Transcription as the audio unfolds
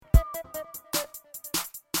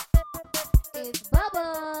It's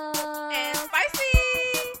Bubba And Spicy.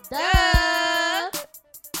 Duh.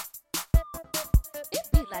 It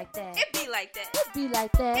be like that. It be like that. It be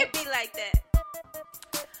like that. It be like that.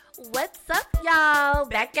 What's up, y'all?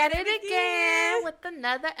 Back at it again with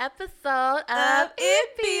another episode of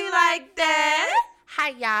It Be Like That. How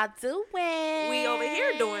y'all doing? We over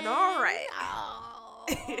here doing all right. All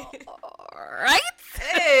right.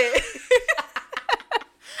 Hey.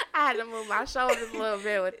 I had to move my shoulders a little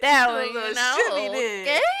bit with that one, you know.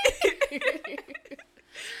 Okay.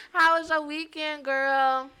 How was your weekend,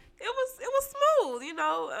 girl? It was smooth, you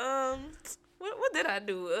know. What did I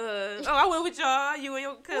do? I went with y'all. You and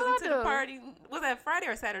your cousin to the party. Was that Friday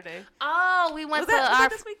or Saturday? Oh, we went Was that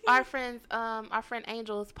this weekend? our friend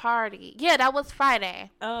Angel's party. Yeah, that was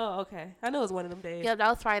Friday. Oh, okay. I know it was one of them days. Yeah, that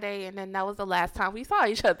was Friday, and then that was the last time we saw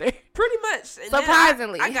each other. Pretty much. And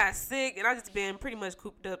Surprisingly. I got sick, and I just been pretty much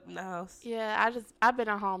cooped up in the house. Yeah, I've been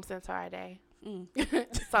at home since Friday.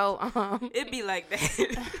 So It be like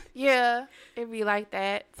that. Yeah, it be like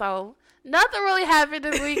that. So nothing really happened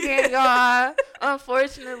this weekend, y'all.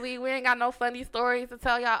 Unfortunately, we ain't got no funny stories to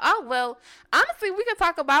tell y'all. Oh, well, honestly, we could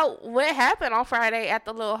talk about what happened on Friday at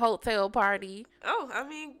the little hotel party. Oh, I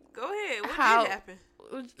mean, go ahead. What did happen?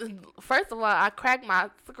 First of all, I cracked my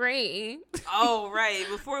screen. Oh, right.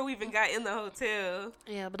 Before we even got in the hotel.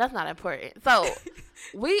 Yeah, but that's not important. So,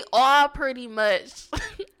 we all pretty much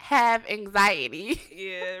have anxiety.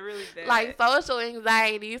 Yeah, really bad. Like, social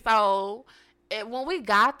anxiety. So, when we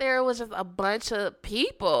got there, it was just a bunch of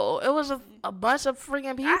people. It was just a bunch of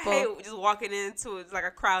freaking people. I hate just walking into it's like a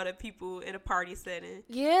crowd of people in a party setting.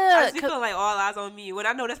 Yeah. I just feel like all eyes on me. When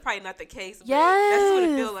I know that's probably not the case. But Yes. that's what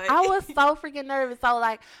it feels like. I was so freaking nervous. So,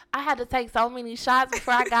 like, I had to take so many shots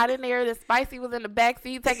before I got in there. The Spicy was in the back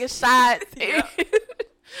seat taking shots. Yeah.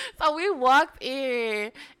 So we walked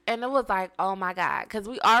in, and it was like, oh my God, because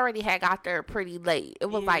we already had got there pretty late. It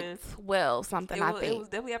was like 12 something, I think. It was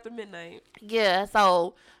definitely after midnight. Yeah,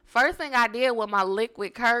 so first thing I did with my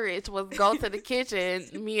liquid courage was go to the kitchen,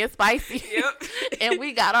 me and Spicy, Yep. and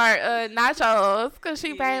we got our nachos, because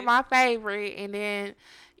she made my favorite, and then...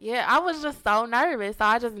 Yeah, I was just so nervous. So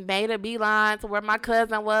I just made a beeline to where my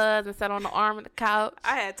cousin was and sat on the arm of the couch.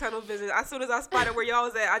 I had tunnel vision. As soon as I spotted where y'all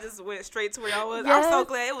was at, I just went straight to where y'all was. Yes. I'm so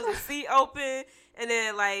glad it was a seat open. And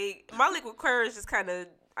then, like, my liquid courage just kind of,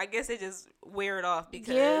 I guess it just wear it off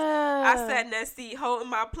because I sat in that seat holding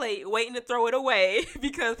my plate, waiting to throw it away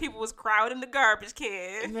because people was crowding the garbage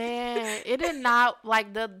can. Man, it did not,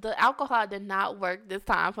 like, the alcohol did not work this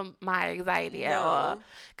time for my anxiety at all.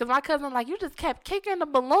 Because my cousin, like, you just kept kicking the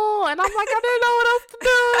balloon, and I'm like, I didn't know what else to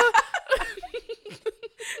do.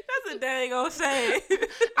 That's a dang old shame.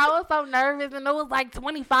 I was so nervous, and there was like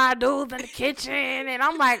 25 dudes in the kitchen, and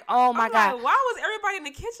I'm like, oh my God. Like, why was everybody in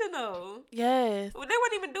the kitchen though? Yes. Well, they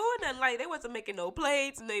weren't even doing nothing. Like, they wasn't making no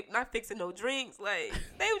plates, and they not fixing no drinks. Like,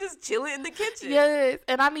 they were just chilling in the kitchen. Yes,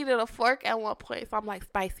 and I needed a fork at one point, so I'm like,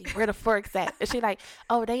 Spicy, where the forks at? And she like,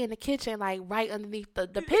 oh, they in the kitchen, like right underneath the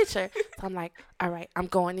pitcher. So I'm like, all right, I'm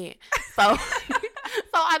going in. So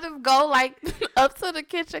so I just go like up to the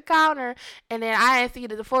kitchen counter, and then I didn't see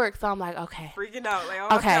the fork, so I'm like, okay. Freaking out. Like,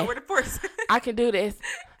 oh, okay, where the forks? I can do this.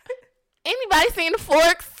 Anybody seen the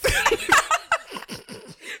forks? You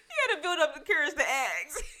had to build up the courage to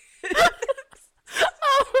ask.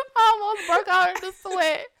 I almost broke out into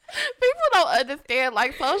sweat. People don't understand,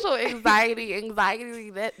 like, social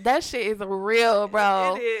anxiety, that shit is real,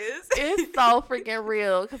 bro. It is. It's so freaking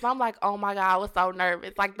real, because I'm like, oh my God, I was so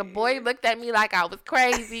nervous. Like, the boy looked at me like I was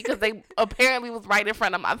crazy, because they apparently was right in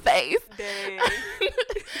front of my face. Dang.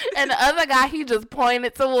 And the other guy, he just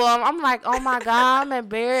pointed to him. I'm like, oh my God, I'm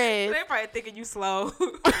embarrassed. They probably thinking you slow.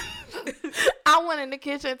 I went in the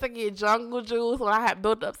kitchen to get jungle juice when I had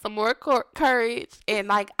built up some more courage, and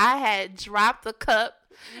like I had dropped a cup,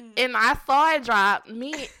 and I saw it drop.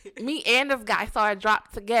 Me and this guy saw it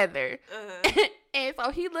drop together. And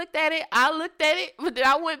so he looked at it, I looked at it, but then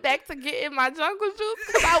I went back to get in my jungle juice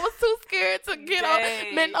because I was too scared to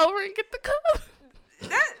bend over and get the cup.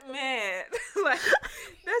 That man, like,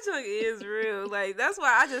 that joke is real. Like, that's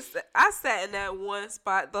why I sat in that one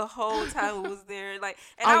spot the whole time it was there. Like,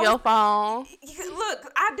 and on your phone.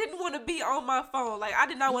 Look, I didn't want to be on my phone. Like, I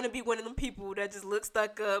did not want to be one of them people that just look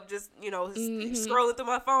stuck up, just, you know, scrolling through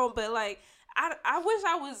my phone. But like, I wish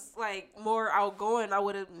I was like more outgoing. I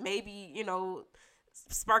would have maybe, you know,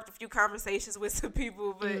 sparked a few conversations with some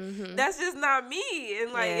people, but that's just not me.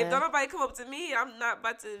 And like, if don't nobody come up to me, I'm not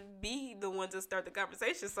about to be the one to start the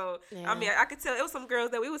conversation. So I mean, I could tell it was some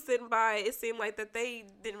girls that we was sitting by. It seemed like that they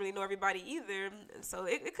didn't really know everybody either, and so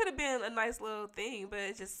it could have been a nice little thing. But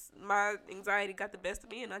it's just my anxiety got the best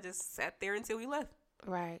of me, and I just sat there until we left.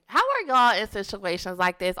 Right. How are y'all in situations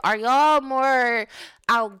like this? Are y'all more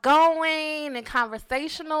outgoing and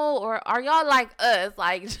conversational, or are y'all like us,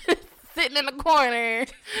 like just sitting in the corner,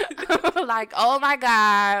 like, oh my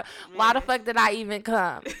God, why the Man. fuck did I even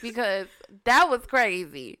come? Because that was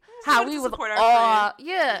crazy. So How to we was support our all, friend.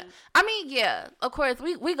 yeah. I mean, yeah, of course,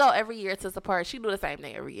 we go every year to support. She do the same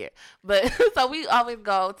thing every year. But, so we always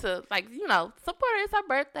go to, like, support her. It's her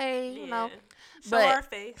birthday, Show But, our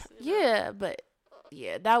face. yeah, but,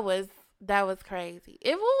 yeah, that was crazy.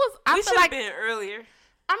 If it was, I We feel should like, have been earlier.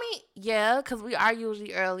 I mean, yeah, because we are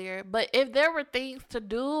usually earlier. But if there were things to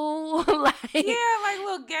do, like, Yeah, like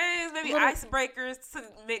little games, maybe icebreakers to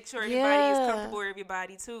make sure everybody is comfortable with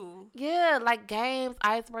everybody too. Yeah, like games,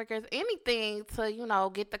 icebreakers, anything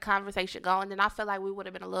to, get the conversation going. Then I feel like we would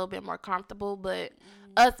have been a little bit more comfortable. But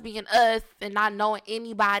us being us and not knowing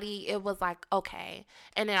anybody, it was like, okay.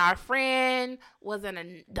 And then our friend was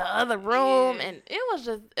in the other room, and it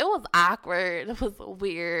was awkward. It was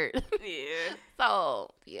weird. Yeah. So,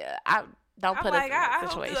 yeah, I don't put us in that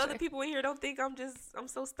situation. I hope the other people in here don't think I'm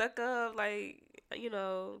so stuck up, like,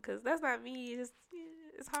 because that's not me.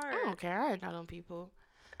 It's hard. I don't care. I ain't know them people.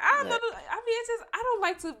 I don't know. I mean, it's just, I don't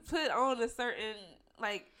like to put on a certain,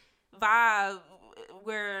 like, vibe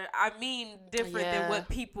where I mean different than what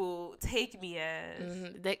people take me as.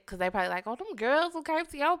 Because they probably like, oh, them girls who came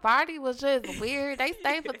to your party was just weird. They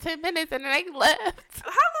stayed for 10 minutes and then they left.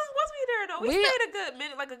 How long was we there, though? We stayed a good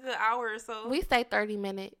minute, like a good hour or so. We stayed 30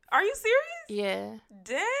 minutes. Are you serious? Yeah.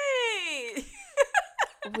 Dang.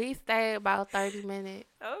 We stayed about 30 minutes.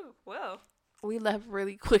 Oh, well. We left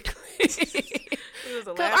really quickly. It was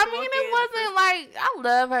a last I mean, it wasn't like, I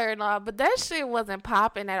love her and all, but that shit wasn't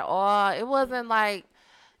popping at all. It wasn't like,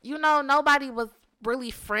 nobody was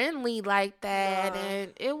really friendly like that.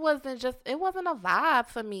 And it wasn't a vibe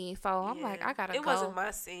for me. So I'm like, I gotta go. It wasn't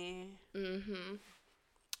my scene. Mm-hmm.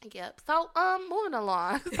 Yep. So, moving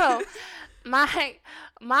along. So, my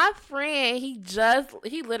friend, he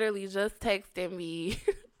literally just texted me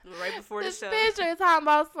right before the show. This picture talking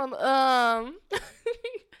about some,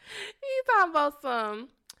 he's talking about some,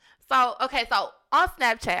 so on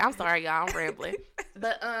Snapchat, I'm sorry, y'all, I'm rambling,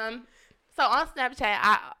 but, so on Snapchat,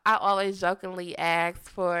 I always jokingly ask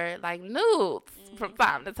for, like, nudes from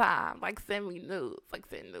time to time. Like, send me nudes. Like,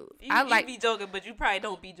 send nudes. You be joking, but you probably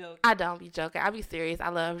don't be joking. I don't be joking. I be serious. I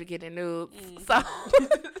love to get in nudes. So,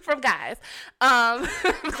 from guys.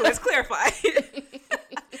 Let's clarify.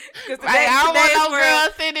 Because I don't want no girl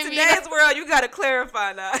sending me today's world, you got to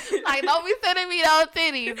clarify now. Like, don't be sending me those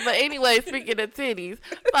titties. But anyway, speaking of titties.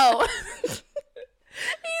 So,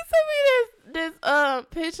 he sent me this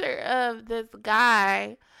picture of this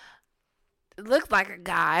guy. It looks like a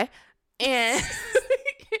guy, and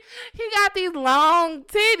he got these long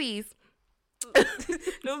titties.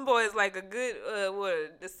 Them boys like a good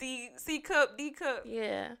the C cup, D cup.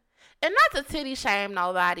 Yeah. And not to titty shame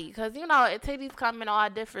nobody, because titties come in all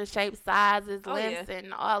different shapes, sizes, lengths,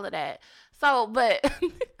 and all of that. So, but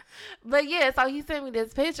yeah, so he sent me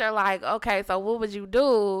this picture like, okay, so what would you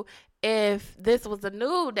do if this was a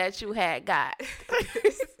nude that you had got?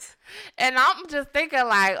 And I'm just thinking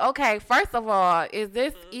like, okay, first of all, is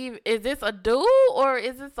this a dude or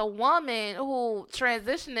is this a woman who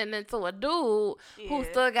transitioning into a dude who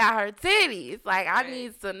still got her titties? Like, I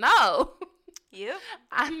need to know. Yep.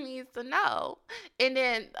 I need to know. And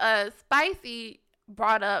then Spicy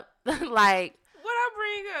brought up like, what I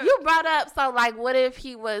bring up? You brought up, so like, what if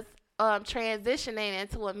he was transitioning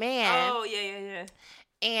into a man? Oh yeah.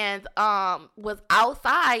 And was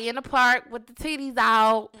outside in the park with the titties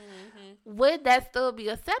out. Would that still be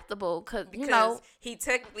acceptable? Because he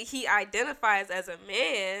technically identifies as a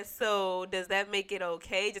man. So does that make it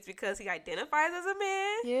okay just because he identifies as a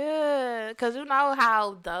man? Yeah, because you know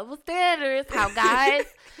how double standards, how guys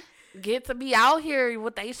get to be out here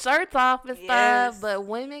with their shirts off and stuff, but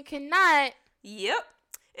women cannot. Yep.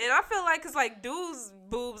 And I feel like, cause like dudes'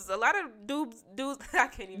 boobs, a lot of dudes, I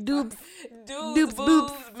can't even. Dudes'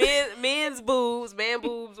 boobs, men's boobs, man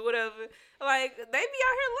boobs, whatever. Like, they be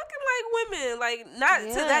out here looking like women, like not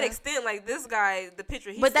to that extent. Like this guy, the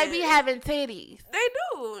picture but they be having titties. They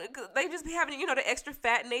do. They just be having, the extra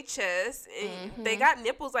fat in their chest, and they got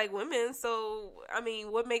nipples like women. So I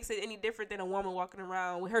mean, what makes it any different than a woman walking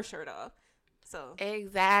around with her shirt off? So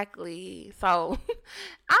exactly. So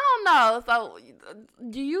I don't know. So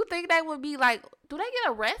do you think they would be like? Do they get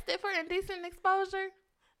arrested for indecent exposure?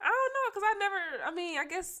 I don't know, because I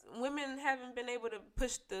guess women haven't been able to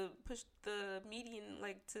push the median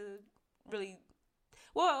like to really.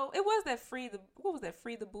 Well, it was that free the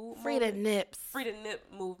boob, free the nips, free the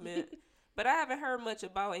nip movement. But I haven't heard much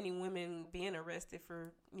about any women being arrested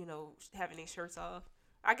for, having their shirts off.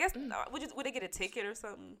 I guess, would they get a ticket or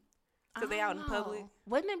something? Because they out in public?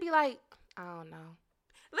 Wouldn't it be like, I don't know.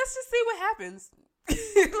 Let's just see what happens.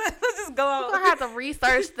 Let's just go on. We're going to have to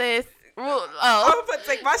research this. I'm going to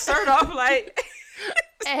take my shirt off, like...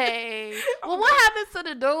 Hey. Well, what happens to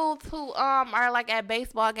the dudes who are, like, at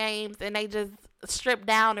baseball games and they just strip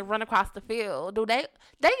down and run across the field? Do they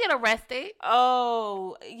get arrested?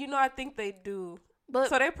 Oh, I think they do. But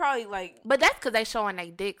so they probably, like... But that's because they showing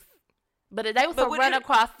their dicks. But if they was to run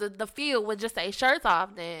across the field with just their shirts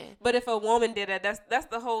off, then. But if a woman did that, that's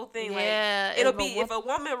the whole thing. Yeah, like, it'll be if a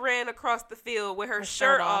woman ran across the field with her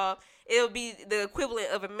shirt off, it'll be the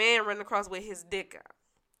equivalent of a man running across with his dick out.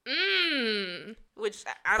 Which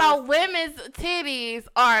I don't. So women's titties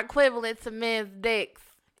are equivalent to men's dicks.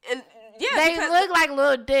 And yeah, they look like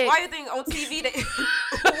little dicks. Why do you think on TV they?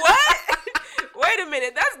 What? Wait a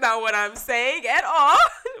minute, that's not what I'm saying at all.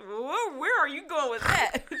 Where are you going with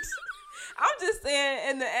that? I'm just saying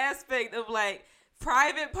in the aspect of like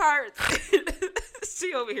private parts.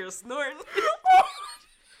 She over here snorting.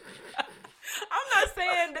 I'm not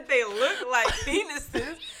saying that they look like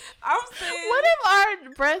penises. I'm saying. What if our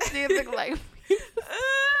breasts look like penises?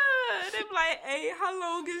 They be like, hey, how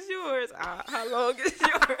long is yours? How long is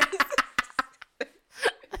yours?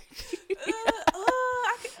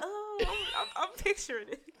 I'm picturing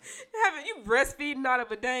it. Having you breastfeeding out of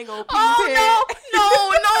a dang old penis head. No.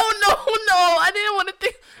 I didn't want to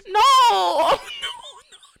think.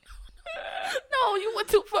 No, you went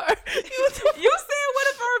too far. You said what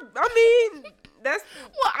if that's.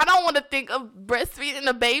 Well, I don't want to think of breastfeeding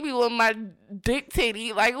a baby with my dick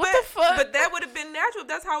titty. Like, what the fuck? But that would have been natural. If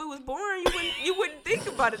that's how he was born. You wouldn't think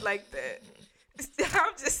about it like that.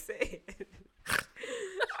 I'm just saying.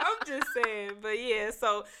 But yeah,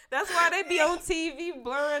 so that's why they be on TV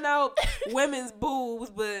blurring out women's boobs,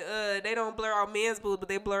 but they don't blur out men's boobs, but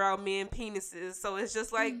they blur out men penises. So it's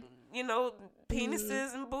just like,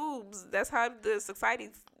 penises and boobs. That's how the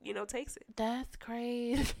society, takes it. That's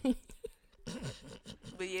crazy.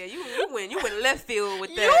 But yeah, you went left field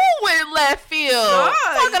with that. You went left field. No,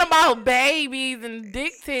 talking about babies and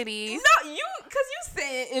dick titties. No, because you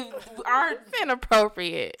said if our it's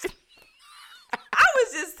inappropriate. I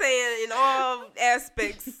was just saying in all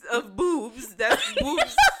aspects of boobs. That's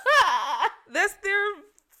boobs. That's their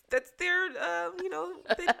their thing.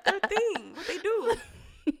 What they do.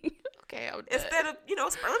 Okay, I'm done. Instead of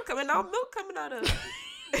sperm coming out, milk coming out of.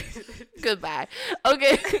 Goodbye.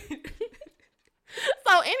 Okay.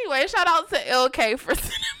 So anyway, shout out to LK for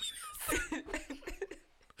sending me this.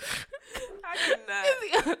 I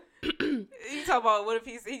cannot. You talk about what if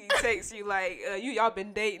he texts you like y'all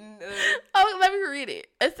been dating? Oh, let me read it.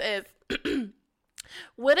 It says,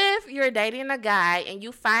 what if you're dating a guy and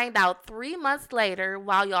you find out 3 months later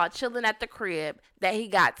while y'all chilling at the crib that he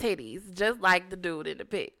got titties, just like the dude in the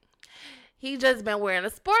pic? He just been wearing a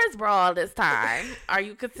sports bra all this time. Are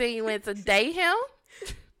you continuing to date him?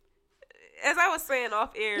 As I was saying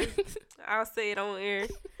off air, I'll say it on air.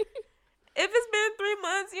 If it's been 3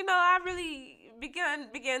 months, I really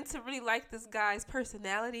began to really like this guy's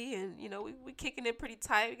personality, and we kicking it pretty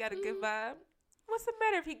tight. We got a good vibe. What's the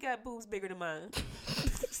matter if he got boobs bigger than mine?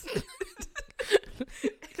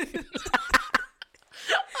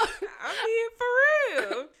 For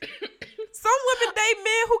real. Some women date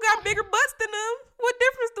men who got bigger butts than them. What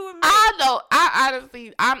difference do it make? I know.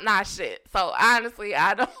 I'm not shit. So honestly,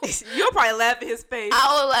 I don't. You'll probably laugh at his face.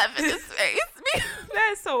 I will laugh at his face.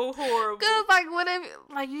 That's so horrible. Cause like what if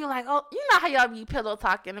you like, oh, you know how y'all be pillow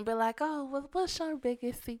talking and be like, oh, what's your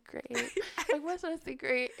biggest secret? Like, what's your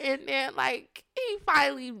secret? And then like he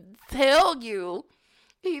finally tell you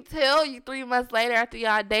 3 months later after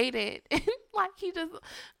y'all dated, and like he just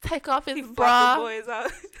take off his bra boys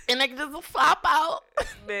out. And they just flop out.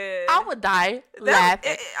 Man, I would die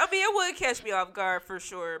laughing. It would catch me off guard for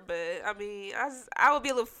sure, but I would be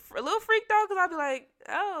a little freaked out because I'd be like,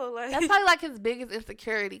 oh, like that's probably like his biggest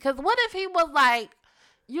insecurity. Because what if he was like,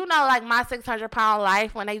 like My 600-Pound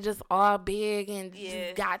Life, when they just all big and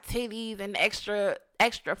just got titties and extra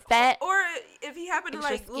fat. Or if he happened to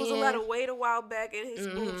like lose a lot of weight a while back and his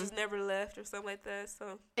boobs just never left or something like that.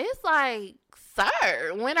 So it's like,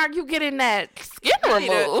 sir, when are you getting that skin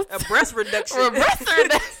removed? A breast reduction. Or a breast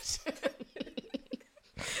reduction.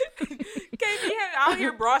 Can't be out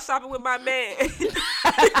here bra shopping with my man.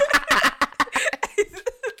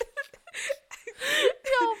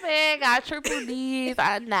 Yo, man, got triple D's.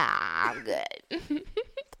 Nah, I'm good.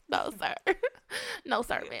 No, sir. No,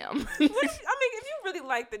 sir, ma'am. If you really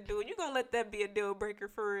like the dude, you gonna let that be a deal breaker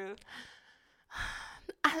for real?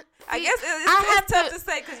 I I guess it's tough to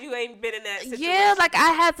say because you ain't been in that situation. Yeah, like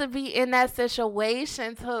I had to be in that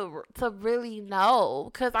situation to really know.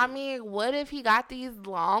 Because, I mean, what if he got these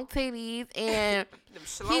long titties and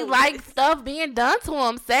he likes stuff being done to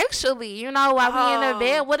him sexually, you know, while we in the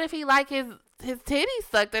bed? What if he like his titties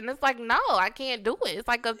sucked? And it's like, no, I can't do it. It's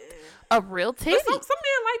like a real titty. But some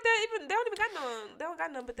men like that. Even they don't even got none. They don't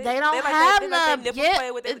got none, but they don't have none.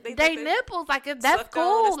 They nipples like that's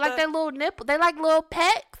cool. Like their little nipple. They like little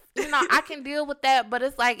pecs. You know, I can deal with that, but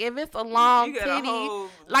it's like if it's a long titty,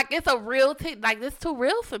 like it's a real titty, like it's too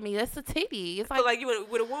real for me. That's a titty. It's like you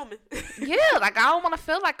with a woman. Yeah, like I don't want to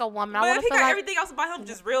feel like a woman. But I want to to feel like everything else about him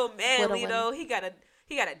just real manly. You know, he got a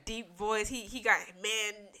deep voice. He got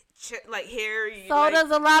man like hair. So like,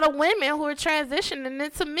 there's a lot of women who are transitioning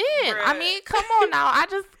into men. Bruh. I mean, come on now.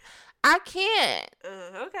 I can't.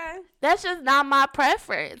 Okay. That's just not my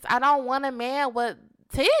preference. I don't want a man with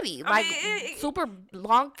titty, like super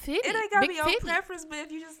long titty. It ain't gotta be your preference, but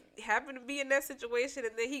if you just happen to be in that situation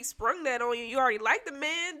and then he sprung that on you, you already like the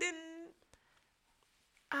man, then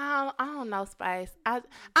I don't know, Spice.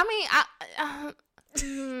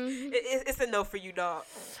 It's a no for you, dog.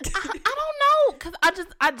 I don't know, cause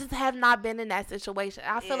I just have not been in that situation.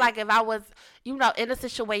 I feel like if I was, you know, in a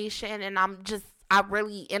situation and I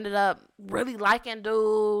really ended up really liking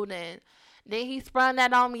dude and then he sprung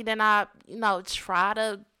that on me, then I, you know, try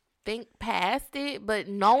to think past it, but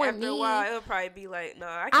knowing after me, a while, it'll probably be like, no,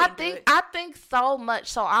 I can't do it. I think so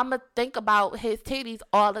much, so I'm gonna think about his titties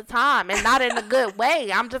all the time, and not in a good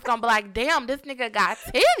way. I'm just gonna be like, damn, this nigga got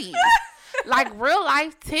titties. Like real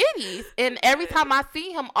life titties, and every time I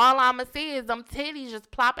see him, all I'ma see is them titties just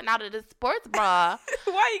plopping out of the sports bra.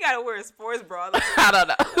 Why you gotta wear a sports bra? Like, I don't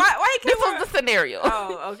know. Why you this was the scenario.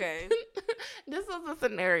 Oh, okay. This was the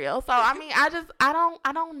scenario. So I mean,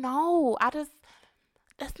 I don't know.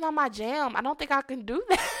 That's not my jam. I don't think I can do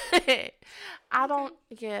that. I don't.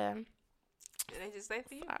 Yeah. It ain't just that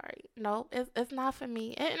for you. Sorry, no, it's not for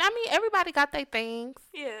me. And I mean, everybody got their things.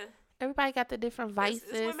 Yeah. Everybody got the different vices.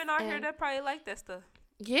 There's women out here that probably like that stuff.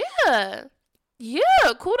 Yeah.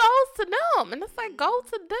 Yeah. Kudos to them. And it's like, go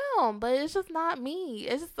to them. But it's just not me.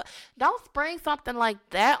 It's just, don't spring something like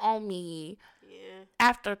that on me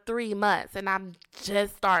after 3 months and I'm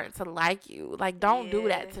just starting to like you. Like, don't do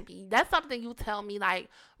that to me. That's something you tell me, like,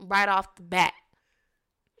 right off the bat.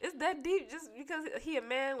 It's that deep just because he a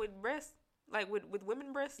man with breasts? Like with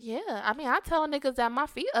women breasts? Yeah. I mean, I tell niggas that my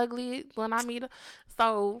feet ugly when I meet them.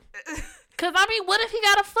 So, because, I mean, what if he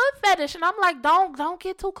got a foot fetish? And I'm like, don't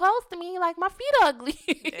get too close to me. Like, my feet ugly.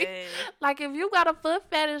 Like, if you got a foot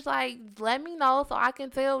fetish, like, let me know so I can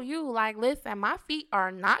tell you, like, listen, my feet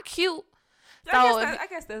are not cute. So I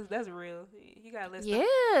guess that's real. You gotta listen.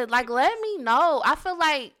 Yeah, like let me know. I feel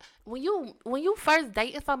like when you first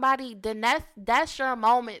dating somebody, then that's your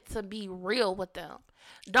moment to be real with them.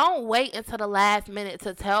 Don't wait until the last minute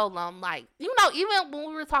to tell them. Like, you know, even when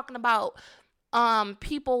we were talking about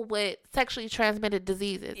people with sexually transmitted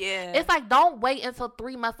diseases. Yeah. It's like, don't wait until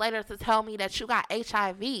 3 months later to tell me that you got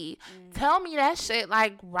HIV. Tell me that shit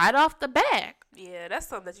like right off the bat. Yeah, that's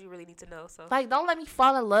something that you really need to know. So, like, don't let me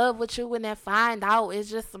fall in love with you and then find out it's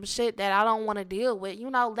just some shit that I don't want to deal with. You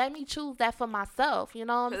know, let me choose that for myself. You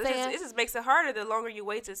know what I'm saying? It just makes it harder the longer you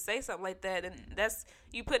wait to say something like that. And that's,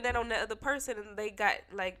 you putting that on that other person and they got,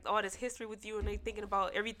 like, all this history with you and they thinking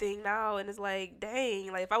about everything now. And it's like, dang,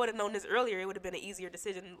 like, if I would have known this earlier, it would have been an easier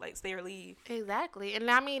decision, like, stay or leave. Exactly. And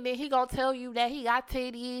I mean, then he gonna tell you that he got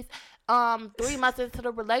titties 3 months into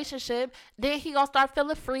the relationship, then he gonna start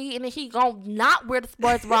feeling free, and then he gonna not wear the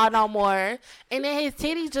sports bra no more, and then his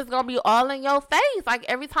titties just gonna be all in your face, like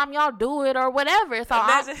every time y'all do it or whatever. So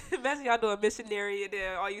imagine y'all doing missionary, and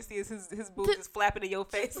then all you see is his boobs just flapping in your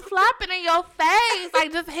face, flapping in your face,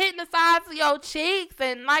 like just hitting the sides of your cheeks,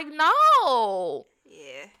 and like no,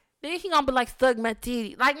 yeah. Then he gonna be like, suck my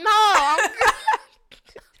titty, like no, I'm good.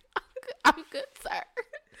 I'm good, sir.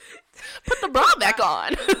 Put the bra back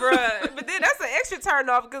on. Bruh. But then that's an extra turn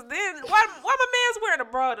off because then why my man's wearing a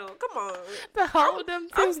bra though? Come on. To hold them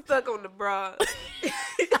too. I'm stuck on the bra. He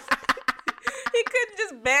couldn't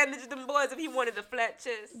just bandage them boys if he wanted a flat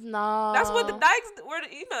chest. No. That's what the dykes were,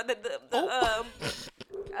 you know,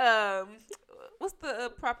 what's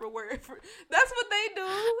the proper word for, that's what they do.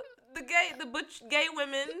 The butch gay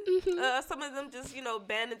women, some of them just, you know,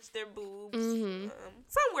 bandage their boobs.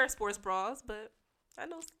 Some wear sports bras, but I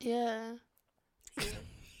know. Yeah.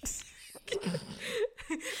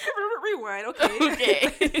 Rewind,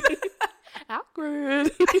 okay.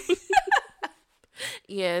 Awkward.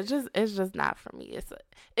 Yeah, it's just not for me. It's a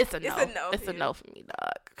no. It's a no for me,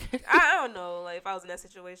 dog. I don't know. Like if I was in that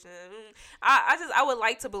situation, I would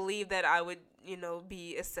like to believe that I would,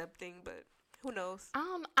 be accepting, but who knows?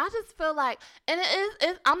 I just feel like, and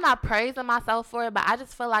I'm not praising myself for it, but I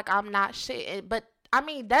just feel like I'm not shit. But I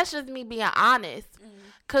mean, that's just me being honest.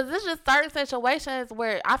 Cause it's just certain situations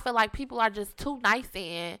where I feel like people are just too nice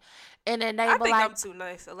in. And then I think I'm too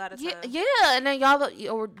nice a lot of times. Yeah, and then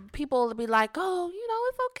or people will be like, oh,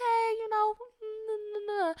 it's okay,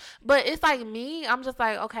 But it's like me, I'm just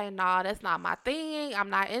like, okay, nah, that's not my thing. I'm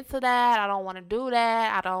not into that. I don't want to do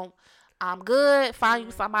that. I'm good. Find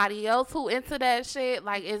you somebody else who into that shit.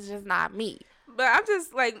 Like, it's just not me. But I'm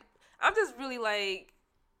just really like,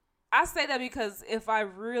 I say that because if I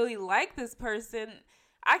really like this person,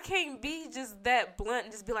 I can't be just that blunt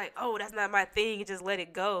and just be like, oh, that's not my thing, and just let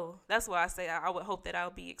it go. That's why I say I would hope that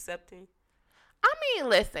I'll be accepting. I mean,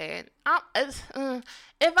 listen,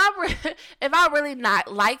 if I really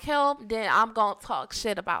not like him, then I'm gonna talk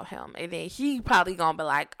shit about him, and then he probably gonna be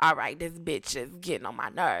like, all right, this bitch is getting on my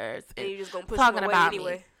nerves, and you just gonna push him away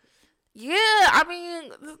anyway. Me. Yeah, I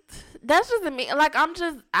mean, that's just me. Like,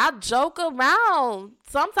 I joke around.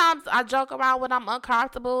 Sometimes I joke around when I'm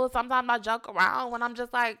uncomfortable. Sometimes I joke around when I'm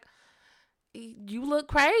just like, you look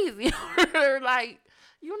crazy. Or like,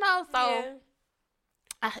 so.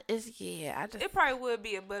 Yeah. It probably would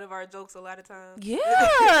be a butt of our jokes a lot of times.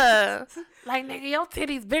 Yeah. Like, nigga, your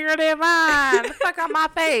titty's bigger than mine. The fuck on my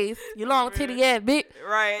face. You long titty ass bitch.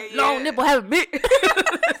 Right, yeah. Long nipple having bitch.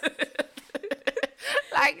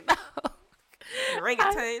 Like, no.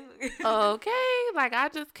 Orangutan. Okay, like I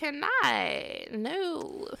just cannot.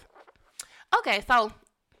 No. Okay, so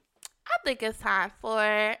I think it's time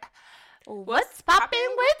for What's Poppin'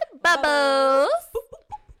 with Bubbles.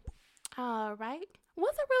 All right.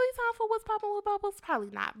 Was it really time for What's Poppin' with Bubbles?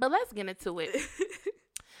 Probably not, but let's get into it.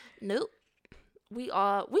 Nope. We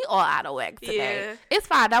all out of whack today. Yeah. It's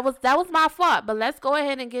fine. That was my fault, but let's go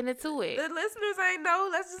ahead and get into it. The listeners ain't know.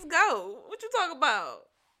 Let's just go. What you talking about?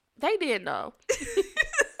 They did know.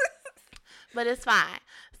 But it's fine.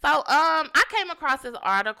 So, I came across this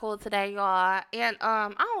article today, y'all. And,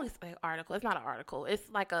 I always say article. It's not an article. It's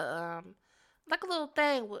like a little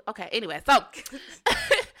thing. Okay, anyway. So,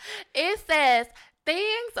 it says,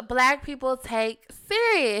 things Black people take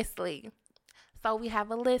seriously. So, we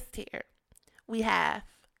have a list here. We have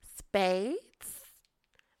spades.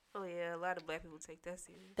 Oh, yeah. A lot of Black people take that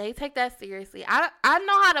seriously. They take that seriously. I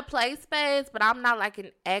know how to play spades, but I'm not like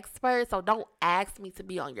an expert, so don't ask me to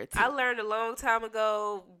be on your team. I learned a long time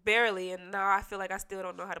ago, barely, and now I feel like I still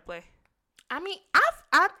don't know how to play. I mean,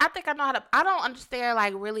 I think I know how to. I don't understand,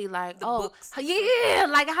 like, really, like, the books. Yeah,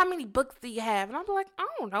 like, how many books do you have? And I'm like, I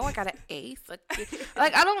don't know. I got an ace. Like,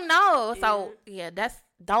 I don't know. Yeah. So, yeah,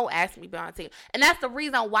 don't ask me to be on the team. And that's the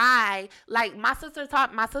reason why, like, my sister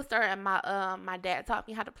and my dad taught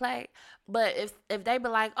me how to play. But if they be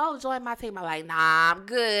like, oh, join my team, I'm like, nah, I'm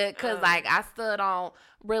good. Because, like, I still don't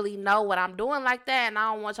really know what I'm doing like that. And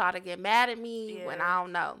I don't want y'all to get mad at me when I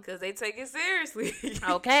don't know. Because they take it seriously.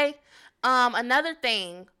 Okay. Another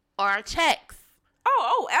thing are checks.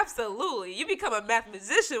 Oh, absolutely. You become a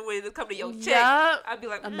mathematician when it comes to your check. Yep. I'd be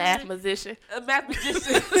like, a mathematician. A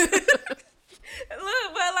mathematician.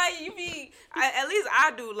 Look, but like at least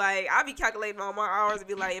I do. Like I be calculating all my hours and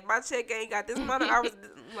be like, if my check ain't got this amount of hours,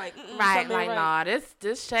 like right, like nah, this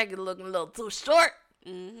check is looking a little too short.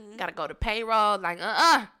 Mm-hmm. Gotta go to payroll. Like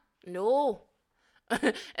no.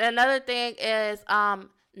 And another thing is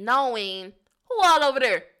knowing who all over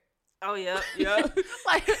there. Oh yeah.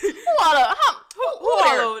 Like who all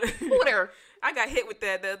over there? Who there? I got hit with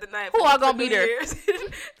that the other night. Who all gonna be there?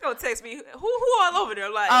 Gonna text me. Who all over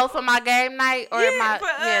there? Like for my game night or my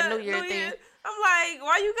New Year thing. I'm like,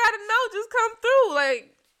 why you gotta know? Just come through,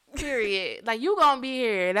 like. Period. Like you gonna be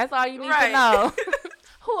here. That's all you need to know.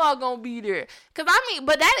 Who all gonna be there? Cause I mean,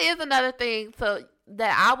 but that is another thing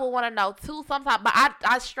that I would want to know too. Sometimes, but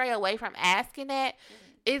I stray away from asking that.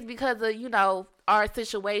 It's because of our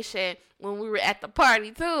situation when we were at the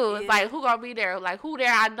party too. Yeah. It's like who gonna be there? Like who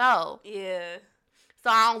there I know. Yeah.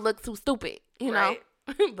 So I don't look too stupid, know.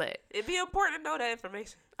 But it'd be important to know that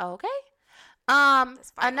information. Okay.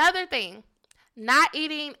 Another thing, not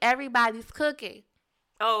eating everybody's cooking.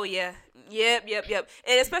 Oh yeah. Yep.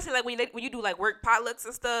 And especially like when you do like work potlucks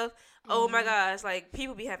and stuff. Mm-hmm. Oh my gosh, like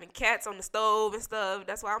people be having cats on the stove and stuff.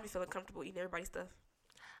 That's why I don't be feeling comfortable eating everybody's stuff.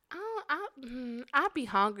 I'd be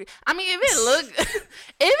hungry. I mean, if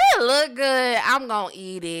it look good, I'm gonna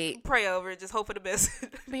eat it. Pray over it. Just hope for the best.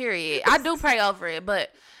 Period. I do pray over it,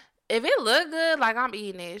 but if it look good, like I'm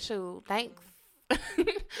eating it. Shoot, thanks.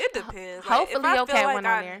 It depends. Hopefully, like, okay like went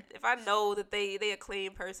on there. If I know that they a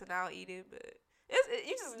clean person, I'll eat it. But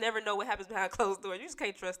you just never know what happens behind closed doors. You just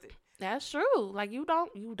can't trust it. That's true. Like you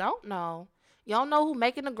don't know. You don't know who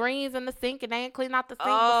making the greens in the sink and they ain't cleaned out the sink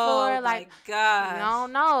before. Like, my gosh. You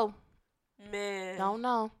don't know. Man. Don't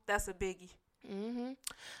know. That's a biggie. Mm-hmm.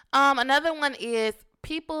 Another one is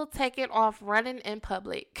people taking off running in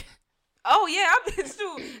public. Oh yeah, I've been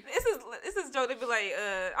true. This is joke. They be like,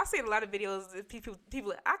 I've seen a lot of videos of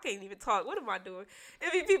people. I can't even talk. What am I doing?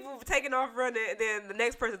 It be people taking off running, and then the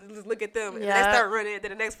next person just look at them, and they start running. And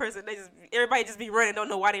then the next person, everybody just be running, don't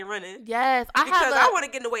know why they running. Yes, I want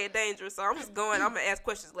to get in the way of danger, so I'm just going. I'm gonna ask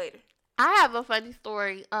questions later. I have a funny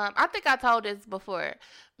story. I think I told this before,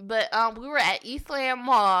 but we were at Eastland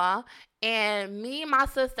Mall, and me, my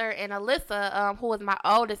sister, and Alyssa, who was my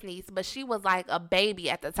oldest niece, but she was like a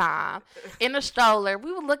baby at the time, in a stroller.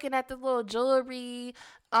 We were looking at this little jewelry.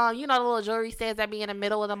 The little jewelry stands that be in the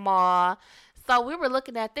middle of the mall. So we were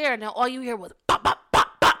looking at there, and then all you hear was pop, pop,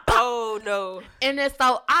 pop. Oh, no. And then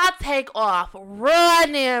so I take off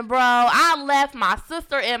running, bro. I left my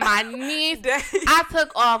sister and my niece. I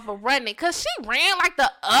took off running because she ran like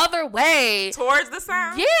the other way. Towards the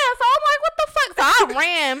sound? Yeah, so I'm like, what the fuck? So I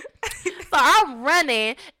ran. So I'm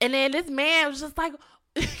running. And then this man was just like,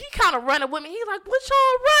 he kind of running with me. He's like, what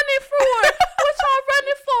y'all running for? What y'all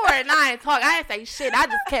running for? And I ain't talk. I ain't say shit. I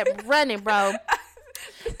just kept running, bro.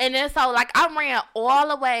 And then so like I ran all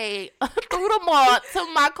the way through the mall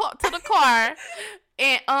to the car,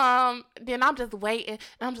 and then I'm just waiting,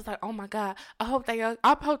 and I'm just like, oh my god, I hope they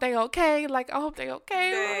okay. Like I hope they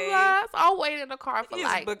okay. So I'm waiting in the car for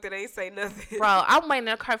like booked it, ain't say nothing. Bro, I'm waiting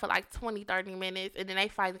in the car for like 20-30 minutes, and then they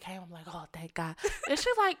finally came. I'm like, oh thank God. And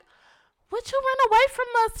she's like, what you run away from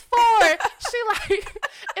us for? She like,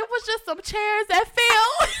 it was just some chairs that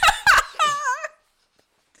fell.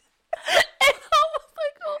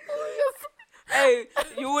 Hey,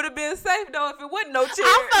 you would have been safe though if it wasn't no chair.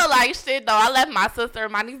 I felt like shit though. I left my sister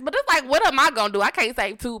and my niece, but it's like, what am I gonna do? I can't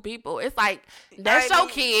save two people. It's like that's your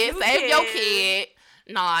kid. Save your kid.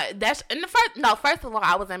 Nah, that's in the first. No, first of all,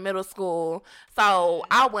 I was in middle school, so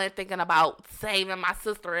I wasn't thinking about saving my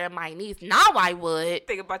sister and my niece. Now I would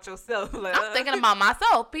think about yourself. Like, I'm thinking about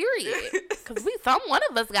myself. Period. Because one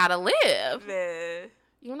of us gotta live. Man.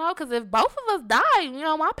 You know, because if both of us die,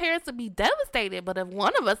 my parents would be devastated. But if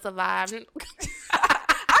one of us survived,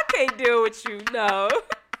 I can't deal with you. No.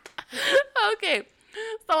 Okay.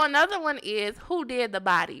 So another one is who did the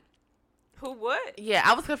body? Who what? Yeah,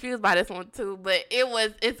 I was confused by this one too, but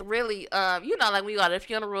it's really like when you go to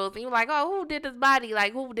funerals and you're like, oh, who did this body?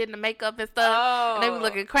 Like who did the makeup and stuff? Oh. And they were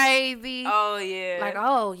looking crazy. Oh yeah. Like,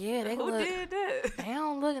 oh yeah, who did that? They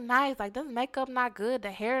don't look nice. Like this makeup not good, the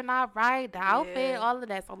hair not right, the outfit, all of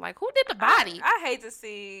that. So I'm like, who did the body? I hate to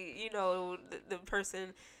see, the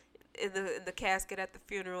person in the casket at the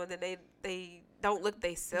funeral and then they don't look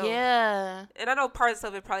they self. Yeah. And I know parts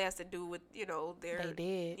of it probably has to do with, their... They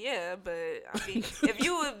did. Yeah, but, I mean, if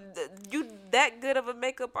you that good of a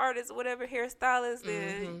makeup artist or whatever, hairstylist,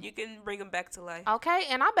 then you can bring them back to life. Okay,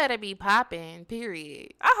 and I better be popping,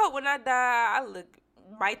 period. I hope when I die, I look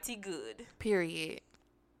mighty good. Period.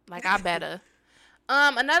 Like, I better.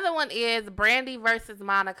 Another one is Brandy versus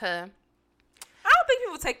Monica. I don't think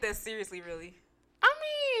people take that seriously, really. I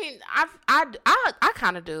mean, I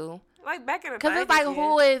kind of do. Like back in the 'cause 90s, it's like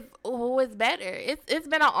who is better. It's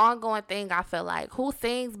been an ongoing thing. I feel like who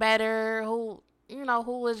sings better, who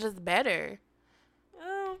is just better.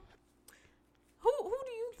 Who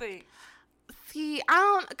do you think? See,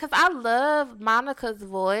 cause I love Monica's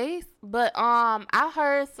voice, but I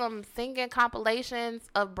heard some singing compilations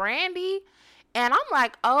of Brandy. And I'm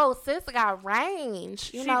like, oh, sis got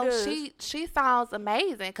range. She sounds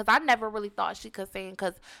amazing. Because I never really thought she could sing.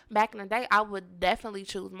 Because back in the day, I would definitely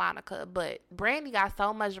choose Monica. But Brandy got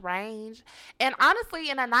so much range. And honestly,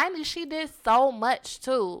 in the 90s, she did so much,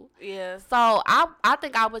 too. Yeah. So I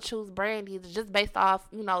think I would choose Brandy just based off,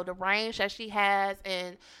 the range that she has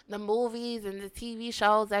and the movies and the TV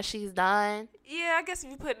shows that she's done. Yeah, I guess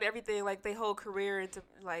if you put everything, like, their whole career into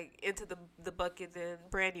the bucket, then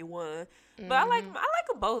Brandy won. But I like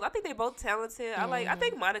them both. I think they both talented. I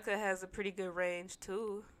think Monica has a pretty good range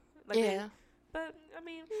too. But I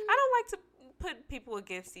mean, I don't like to put people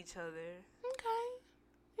against each other. Okay,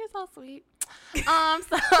 you're so sweet.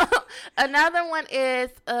 So another one is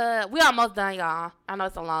we almost done, y'all. I know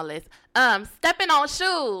it's a long list. Stepping on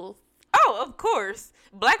shoes. Oh, of course.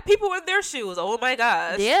 Black people in their shoes. Oh my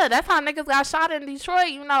gosh. Yeah, that's how niggas got shot in Detroit,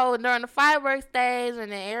 during the fireworks stage,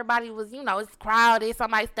 and then everybody was, it's crowded.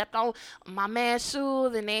 Somebody stepped on my man's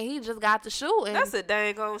shoes, and then he just got to shooting. That's a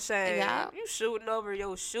dang on shame. Yeah. You shooting over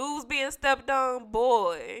your shoes being stepped on,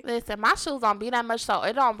 boy. Listen, my shoes don't be that much, so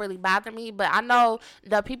it don't really bother me, but I know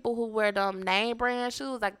the people who wear them name brand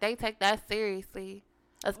shoes, like, they take that seriously,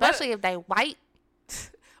 especially if they white.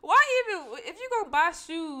 Why even, if you gonna buy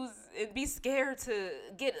shoes and be scared to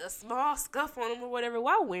get a small scuff on them or whatever,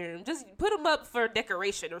 why wear them? Just put them up for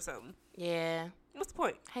decoration or something. Yeah. What's the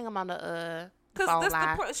point? Hang them on the Because that's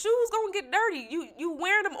the point. Shoes gonna get dirty. You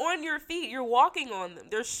wearing them on your feet. You're walking on them.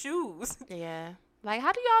 They're shoes. Yeah. Like,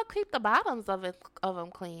 how do y'all keep the bottoms of them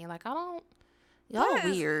clean? Like, I don't. Y'all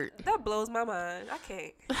weird. That blows my mind. I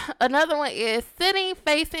can't. Another one is sitting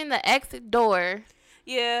facing the exit door.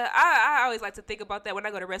 Yeah, I always like to think about that when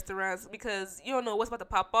I go to restaurants because you don't know what's about to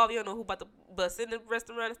pop off. You don't know who about to bust in the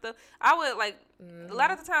restaurant and stuff. I would a lot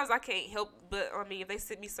of the times I can't help but, if they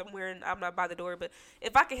sit me somewhere and I'm not by the door, but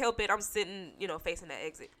if I can help it, I'm sitting, facing the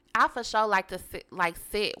exit. I for sure like to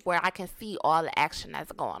sit where I can see all the action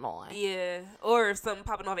that's going on. Yeah, or if something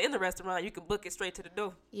popping off in the restaurant, you can book it straight to the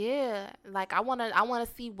door. Yeah, like I wanna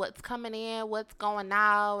see what's coming in, what's going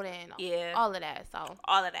out, and all of that. So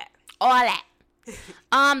all of that.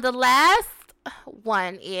 The last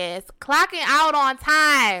one is clocking out on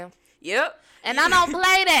time. Yep. And I don't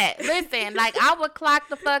play that. Listen, like I would clock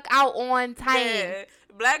the fuck out on time. Yeah.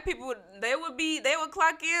 Black people, they would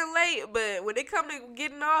clock in late, but when they come to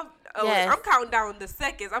getting off, I'm counting down the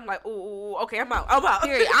seconds. I'm like, ooh, okay, I'm out.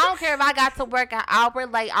 Period. I don't care if I got to work an hour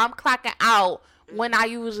late. I'm clocking out when I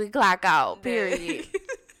usually clock out. Period.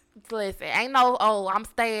 Listen, ain't no, I'm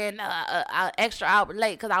staying an extra hour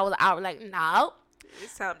late because I was an hour late. No.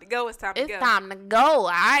 It's time to go. It's time to go. All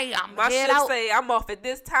right, my shit say I'm off at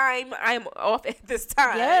this time. I'm off at this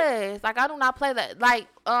time. Yes, like I do not play that. Like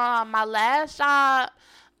my last job,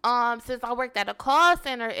 since I worked at a call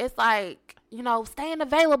center, it's like staying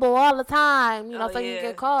available all the time. You can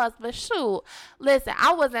get calls. But shoot, listen,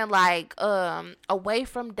 I wasn't like away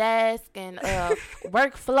from desk and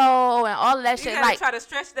workflow and all of that shit. You gotta like try to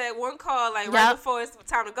stretch that one call right before it's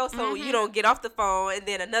time to go, so you don't get off the phone and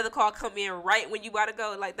then another call come in right when you gotta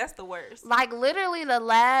go. Like that's the worst. Like literally the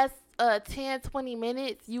last 10-20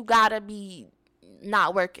 minutes, you gotta be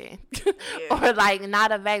not working or like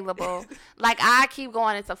not available. Like I keep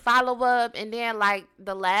going into follow up, and then like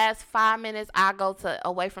the last 5 minutes I go to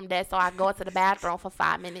away from that, so I go to the bathroom for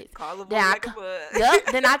 5 minutes. Call then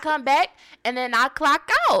then I come back and then I clock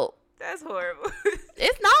out. That's horrible.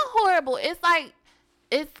 It's not horrible. It's like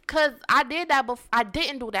it's because I did that I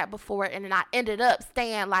didn't do that before, and then I ended up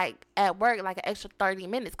staying like at work like an extra 30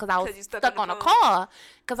 minutes because I was stuck on a call.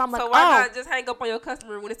 Because I'm like, so why not just hang up on your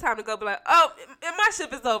customer when it's time to go? Be like, and my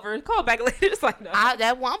shift is over. Call back later. It's like, no.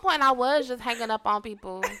 At one point I was just hanging up on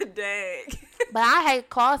people. Dang. But I hate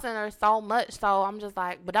call centers so much, so I'm just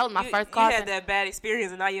like, but that was my first call. You had that bad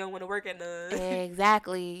experience, and now you don't want to work at none.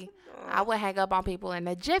 Exactly. I would hang up on people in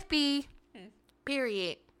a jiffy.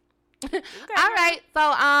 Period. Okay. All right, so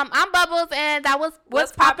I'm Bubbles, and that was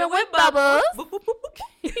What's Poppin' with Bubbles.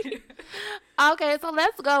 Okay, so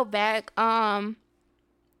let's go back.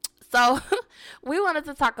 So we wanted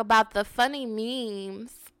to talk about the funny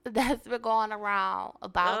memes that's been going around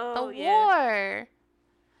about the war.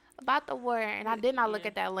 About the war, and I did not look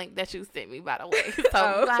at that link that you sent me, by the way. So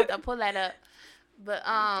we're gonna have to pull that up. But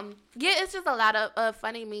it's just a lot of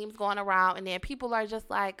funny memes going around, and then people are just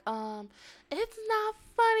like, it's not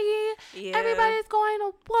funny. Yeah. Everybody's going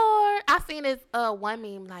to war. I seen this one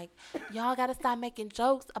meme like, y'all gotta stop making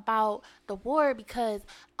jokes about the war because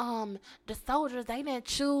the soldiers, they didn't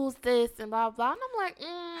choose this and blah blah. And I'm like,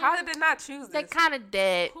 how did they not choose this? They kind of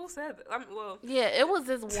dead. Who said that? Yeah, it was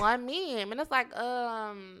this one meme, and it's like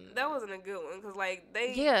that wasn't a good one because like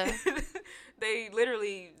they they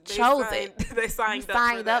literally chose it. They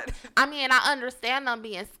signed up. I mean, I understand them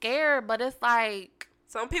being scared, but it's like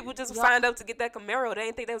some people just signed up to get that Camaro. They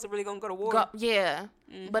didn't think they was really gonna go to war.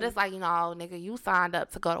 But it's like, nigga, you signed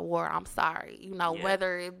up to go to war. I'm sorry.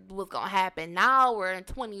 Whether it was gonna happen now or in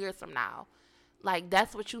 20 years from now. Like,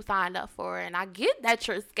 that's what you signed up for. And I get that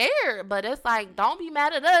you're scared, but it's like, don't be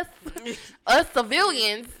mad at us. Us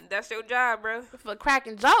civilians. That's your job, bro. For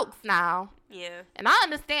cracking jokes now. Yeah. And I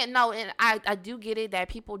understand, and I do get it that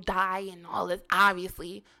people die and all this,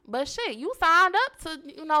 obviously. But shit, you signed up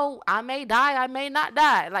to, I may die, I may not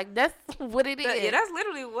die. Like, that's what it is. Yeah, that's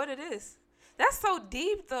literally what it is. That's so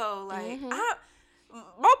deep, though. Like,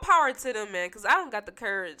 more power to them, man, because I don't got the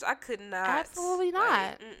courage. I could not. Absolutely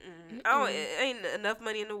not. Like, it ain't enough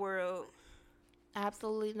money in the world.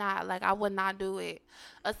 Absolutely not. Like, I would not do it.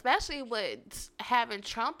 Especially with having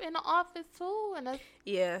Trump in the office, too. And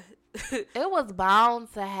Yeah. it was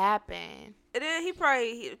bound to happen. And then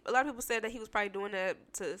a lot of people said that he was probably doing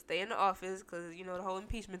that to stay in the office because, you know, the whole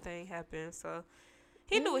impeachment thing happened. So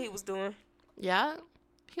he knew what he was doing. Yeah.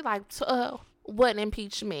 He like, what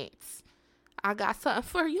impeachments? I got something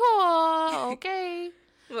for y'all, okay?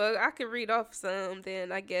 Well, I could read off some,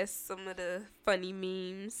 then I guess some of the funny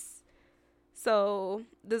memes. So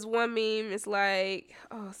this one meme is like,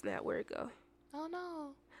 oh snap, where'd it go? Oh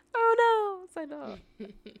no. It's like, no.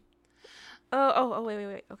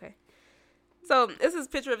 Wait. Okay. So this is a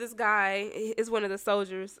picture of this guy. It's one of the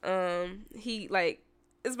soldiers. He like,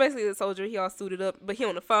 it's basically the soldier. He all suited up, but he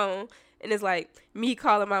on the phone, and it's like me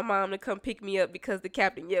calling my mom to come pick me up because the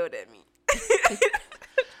captain yelled at me.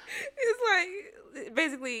 It's like,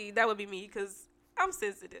 basically that would be me because I'm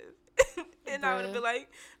sensitive. And I would have been like,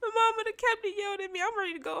 Mama, the captain yelled at me. I'm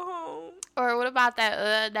ready to go home. Or what about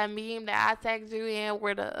that meme that I tagged you in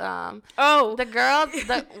where the girls,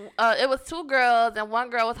 it was two girls and one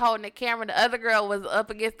girl was holding the camera, the other girl was up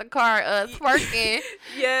against the car twerking.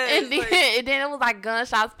 Yes. And then it was like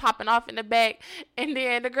gunshots popping off in the back, and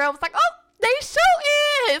then the girl was like, "Oh, they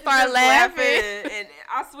shooting!" And started laughing. And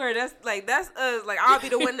I swear that's us. Like, I'll be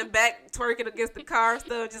the one in the back twerking against the car and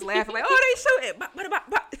stuff, just laughing like, "Oh, they shooting!"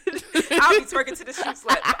 I'll be twerking to the shoots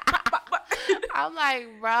like. I'm like,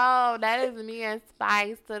 bro, that is me and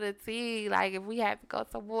Spice to the T. Like, if we had to go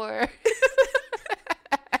to war.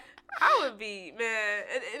 I would be, man.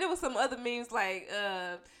 And there was some other memes like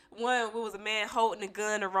one was a man holding a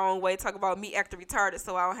gun the wrong way, talking about me acting retarded,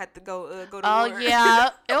 so I don't have to go to war. Oh yeah,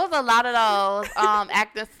 it was a lot of those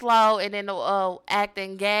acting slow and then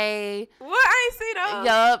acting gay. What? I ain't see those.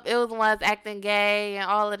 Yup, it was ones acting gay and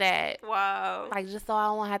all of that. Wow. Like, just so I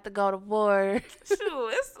don't have to go to war. Shoot,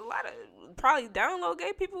 it's a lot of probably down low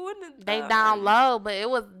gay people, wouldn't it? They down low, but it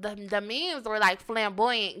was the memes were like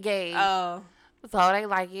flamboyant gay. Oh. So they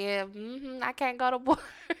like, yeah, I can't go to war.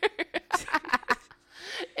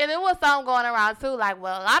 And it was something going around too, like,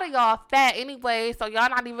 well, a lot of y'all fat anyway, so y'all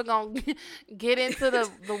not even gonna get into the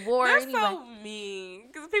war. That's anyway. so mean,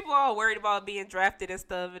 because people are all worried about being drafted and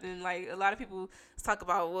stuff, and then like a lot of people talk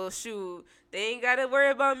about, well, shoot, they ain't gotta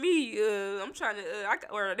worry about me. I'm trying to,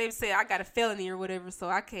 or they say I got a felony or whatever, so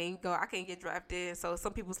I can't get drafted. So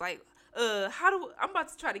some people's like, I'm about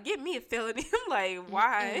to try to get me a felony. I'm like,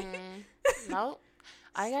 why? Nope.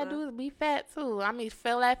 All you gotta do is be fat too. I mean,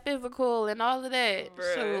 feel that physical and all of that.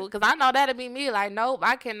 Shoot, because I know that'll be me. Like, nope,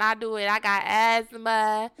 I cannot do it. I got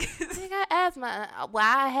asthma. I got asthma. Well,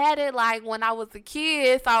 I had it like when I was a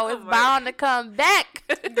kid, so it's bound to come back.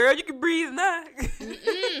 Girl, you can breathe now.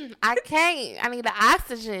 I can't. I need the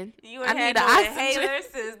oxygen. You ain't had no inhaler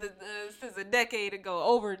since a decade ago,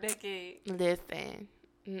 over a decade. Listen,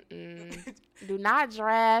 do not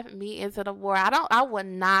draft me into the war. I would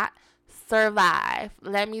not survive.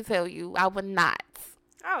 Let me tell you, I would not.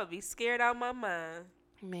 I would be scared out of my mind.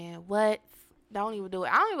 Man, what? Don't even do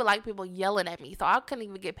it. I don't even like people yelling at me, so I couldn't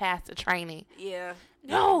even get past the training. Yeah.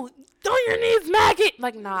 No, on your knees, maggot.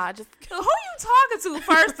 Like, nah, just. Who you talking to,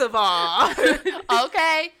 first of all?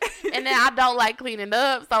 Okay. And then I don't like cleaning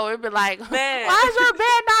up, so it'd be like, man, why is your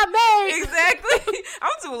bed not made? Exactly.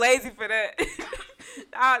 I'm too lazy for that.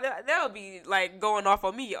 That would be like going off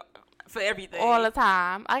on me for everything. All the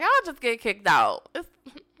time. Like, I'll just get kicked out.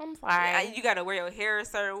 I'm sorry. Yeah, you gotta wear your hair a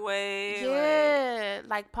certain way. Yeah,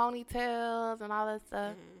 like ponytails and all that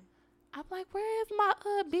stuff. I'm like, where is my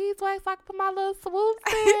beeswax? So I can put my little swoops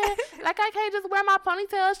in. Like, I can't just wear my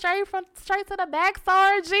ponytail straight to the back,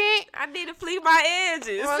 Sergeant. I need to fleek my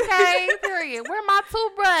edges. Okay, period. Where my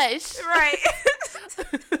toothbrush? Right.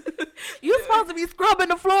 You supposed to be scrubbing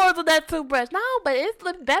the floors with that toothbrush. No, but it's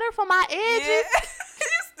look better for my edges. Yeah.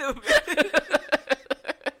 You stupid.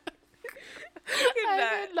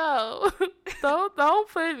 No, don't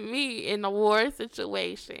put me in a war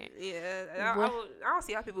situation. Yeah, I don't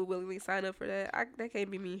see how people willingly sign up for that. That can't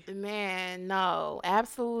be me. Man, no,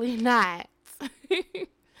 absolutely not.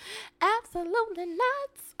 Absolutely not.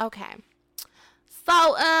 Okay,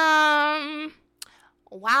 so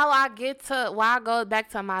while I go back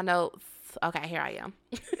to my notes. Okay, here I am.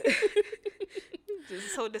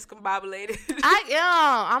 Just so discombobulated. I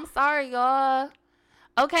am. I'm sorry, y'all.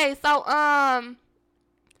 Okay, so I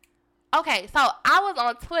was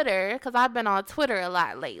on Twitter because I've been on Twitter a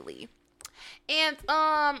lot lately, and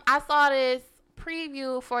I saw this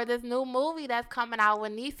preview for this new movie that's coming out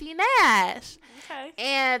with Niecy Nash. Okay.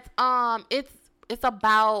 And it's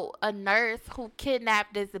about a nurse who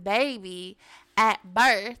kidnapped this baby at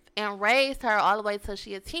birth and raised her all the way till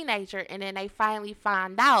she a teenager, and then they finally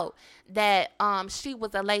find out that she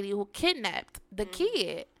was a lady who kidnapped the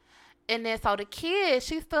kid. And then so the kid,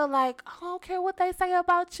 she's still like, I don't care what they say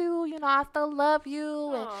about you, you know, I still love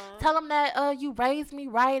you, and tell them that you raised me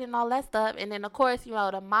right and all that stuff. And then of course, you know,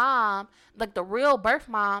 the mom, like the real birth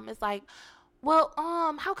mom, is like, well,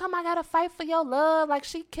 how come I gotta fight for your love? Like,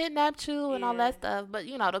 she kidnapped you and all that stuff. But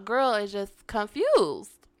you know, the girl is just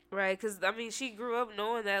confused. Right, because, I mean, she grew up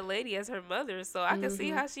knowing that lady as her mother, so I can see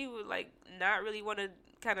how she would, like, not really want to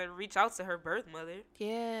kind of reach out to her birth mother.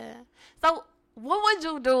 Yeah. So, what would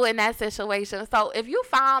you do in that situation? So, if you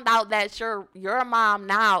found out that your mom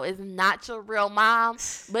now is not your real mom,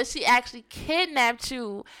 but she actually kidnapped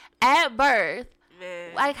you at birth,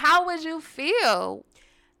 Man. Like, how would you feel?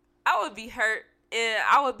 I would be hurt, and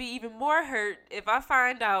I would be even more hurt if I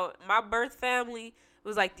find out my birth family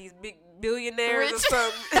was, like, these big billionaires or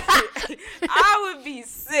something. I would be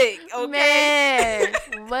sick, okay?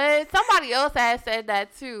 Man, but somebody else had said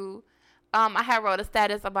that too. I had wrote a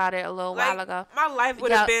status about it a little while ago. My life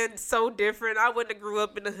would have been so different. I wouldn't have grew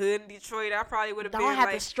up in the hood in Detroit. I probably would have been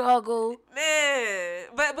have to struggle. Man,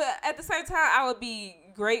 but at the same time, I would be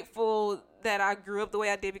grateful that I grew up the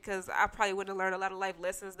way I did, because I probably wouldn't have learned a lot of life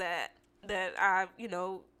lessons that I, you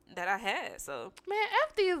know, that I had. So, man,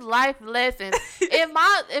 F these life lessons.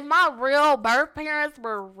 if my real birth parents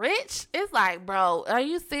were rich, it's like, bro, are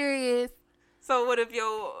you serious? So what if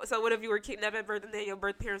you were kidnapped at birth and then your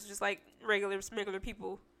birth parents were just like regular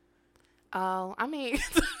people? Oh, I mean,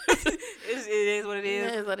 it is what it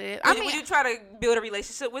is. It is what it is. Would you try to build a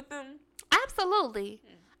relationship with them? Absolutely,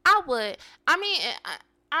 I would. I mean,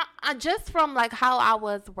 I just from like how I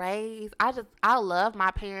was raised, I love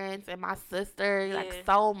my parents and my sister like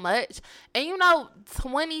so much. And you know,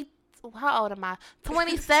 how old am I?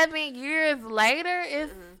 27 years later,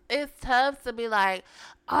 it's tough to be like,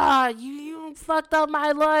 you fucked up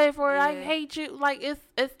my life, or I hate you. Like,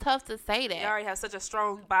 it's tough to say that. You already have such a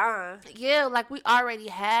strong bond. Yeah, like we already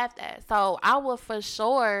have that. So I would for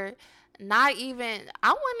sure I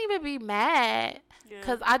wouldn't even be mad.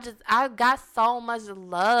 Because I got so much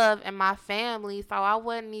love in my family, so I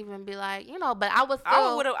wouldn't even be like, you know, but I would still.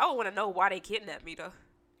 I would want to know why they kidnapped me, though.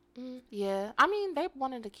 Yeah. I mean, they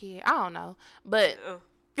wanted a kid. I don't know. But,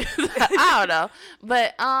 I don't know.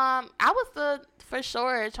 But, I would still, for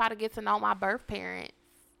sure, try to get to know my birth parents.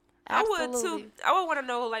 Absolutely. I would, too. I would want to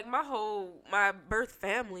know, like, my birth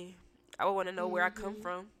family. I would want to know where I come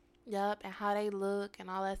from. Yup, and how they look and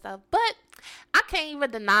all that stuff. But I can't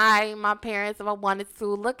even deny my parents if I wanted to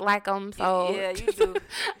look like them. So yeah, you do.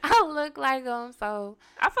 I look like them. So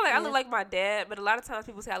I feel like I look like my dad, but a lot of times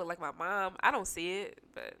people say I look like my mom. I don't see it,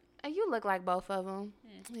 but and you look like both of them.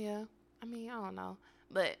 Yeah, I mean, I don't know,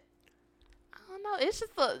 but I don't know. It's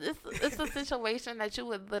just it's a situation that you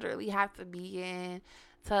would literally have to be in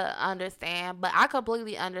to understand. But I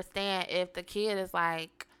completely understand if the kid is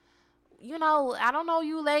like, you know, I don't know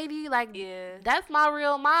you, lady. Like, that's my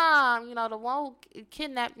real mom. You know, the one who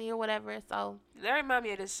kidnapped me or whatever. So that reminds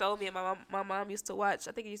me of this show me and my mom used to watch.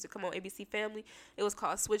 I think it used to come on ABC Family. It was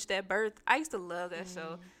called Switched at Birth. I used to love that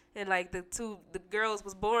show. And like the girls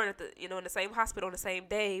was born at in the same hospital on the same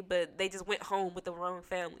day, but they just went home with the wrong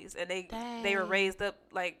families, and they were raised up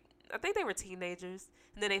like, I think they were teenagers,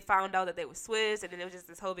 and then they found out that they were switched, and then it was just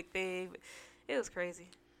this whole big thing. It was crazy.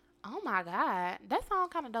 Oh my God, that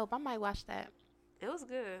sounds kind of dope. I might watch that. It was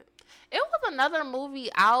good. It was another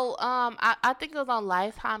movie out. I think it was on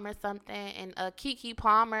Lifetime or something, and Keke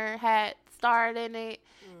Palmer had starred in it,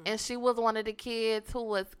 and she was one of the kids who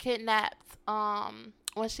was kidnapped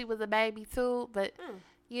when she was a baby too. But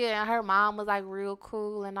yeah, her mom was like real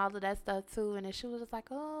cool and all of that stuff too. And then she was just like,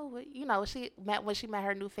 oh, you know, when she met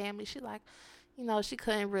her new family, she like, you know, she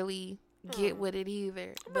couldn't really get with it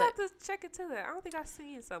either. I'm gonna have to check into that. I don't think I've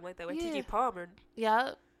seen something like that with Keke Palmer.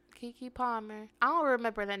 Yep, Keke Palmer. I don't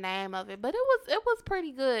remember the name of it, but it was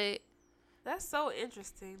pretty good. That's so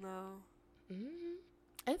interesting though.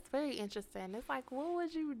 It's very interesting. It's like, what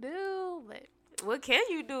would you do? But what can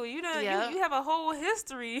you do? You know, you have a whole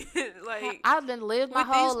history. Like, I've been lived my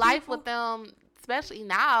whole life with them, especially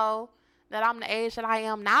now that I'm the age that I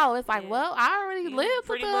am now. It's like, well, I already lived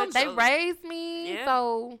with them. They raised me,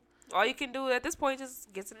 so all you can do at this point is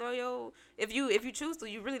just get to know if you choose to.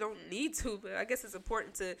 You really don't need to, but I guess it's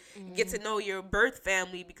important to get to know your birth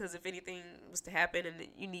family, because if anything was to happen and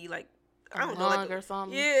you need, like, I don't know, like, or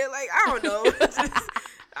something. Yeah, like, I don't know.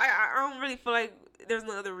 I don't really feel like there's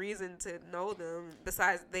no other reason to know them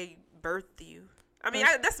besides they birthed you. I mean,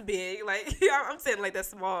 that's big. Like, I'm saying like that's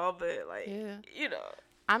small, but like, you know.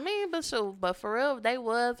 I mean, but for real, if they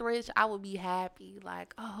was rich, I would be happy.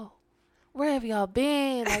 Like, oh, where have y'all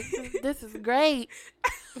been? Like, this is great.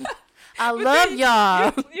 I love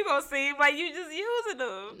y'all. You gonna seem like you just using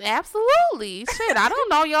them. Absolutely. Shit, I don't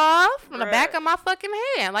know y'all from the back of my fucking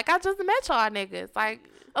hand. Like, I just met y'all niggas. Like,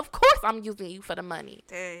 of course I'm using you for the money.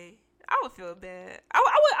 Dang. I would feel bad.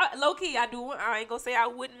 I low key, I do. I ain't gonna say I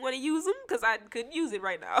wouldn't want to use them because I couldn't use it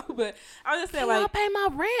right now. But I'm just saying, y'all like, pay my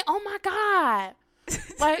rent. Oh my god.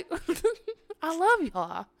 Like, I love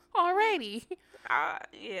y'all already.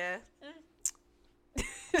 Yeah.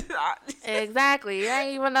 Exactly. There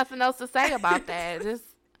ain't even nothing else to say about that. Just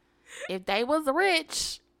if they was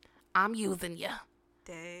rich, I'm using you.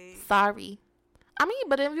 Dang. Sorry. I mean,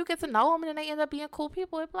 but if you get to know them and then they end up being cool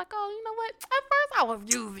people, it'd be like, oh, you know what? At first, I was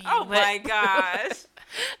using you. Oh my gosh.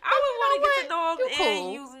 I would want to get to know them you and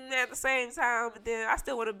cool. use them at the same time, but then I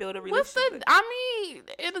still want to build a relationship. I mean,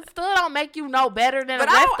 it still don't make you know better than but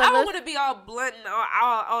the rest of I us. don't want to be all blunt and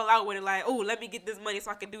all out with it, like, oh, let me get this money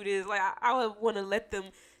so I can do this. Like, I would want to let them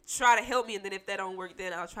try to help me, and then if that don't work,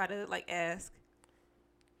 then I'll try to, like, ask.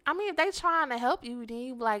 I mean, if they trying to help you,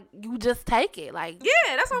 then you just take it. Like,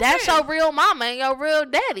 yeah, that's what I'm that's saying. your real mama and your real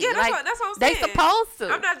daddy. Yeah, that's what I'm saying. They supposed to.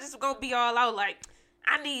 I'm not just gonna be all out like,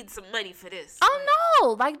 I need some money for this. Oh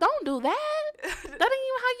no, like don't do that. That ain't even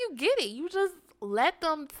how you get it. You just let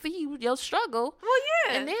them see your struggle. Well,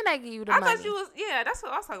 yeah, and then they give you the money. I thought you was that's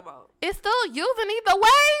what I was talking about. It's still using either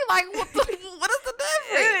way. Like what is the difference?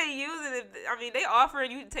 It ain't using it. I mean, they offering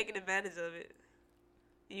you taking advantage of it.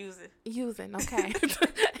 Using, okay.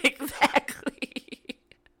 Exactly.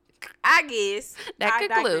 I guess that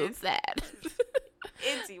concludes that.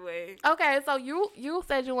 Anyway. Okay, so you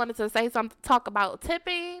said you wanted to say something, talk about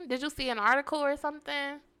tipping. Did you see an article or something?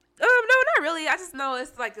 No, not really. I just know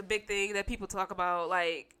it's like a big thing that people talk about.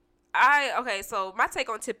 Like, so my take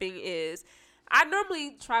on tipping is I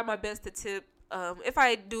normally try my best to tip if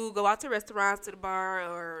I do go out to restaurants, to the bar,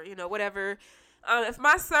 or, whatever. If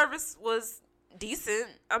my service was decent,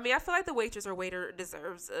 I mean, I feel like the waitress or waiter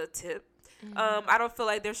deserves a tip. Mm-hmm. I don't feel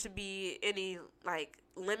like there should be any, like,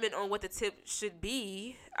 limit on what the tip should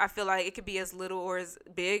be. I feel like it could be as little or as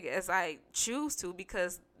big as I choose to,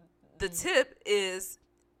 because the tip is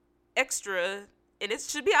extra and it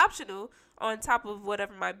should be optional on top of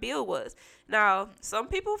whatever my bill was. Now, some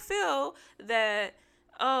people feel that,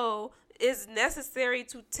 it's necessary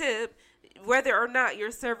to tip whether or not your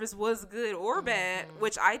service was good or bad,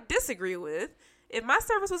 which I disagree with. If my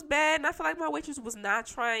service was bad and I feel like my waitress was not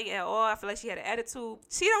trying at all, I feel like she had an attitude,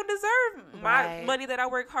 she don't deserve my money that I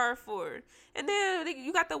work hard for. And then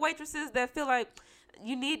you got the waitresses that feel like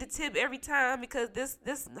you need to tip every time because this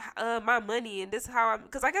my money and this how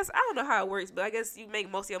because I guess I don't know how it works, but I guess you make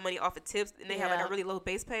most of your money off of tips and they have like a really low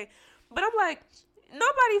base pay. But I'm like,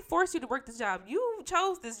 nobody forced you to work this job. You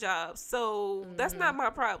chose this job. So that's not my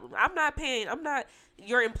problem. I'm not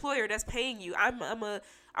your employer that's paying you. I'm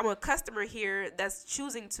a customer here that's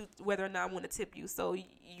choosing to whether or not I want to tip you. So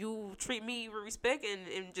you treat me with respect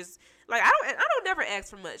and just like I don't never ask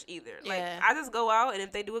for much either. Like I just go out and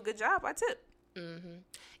if they do a good job, I tip. Mm-hmm.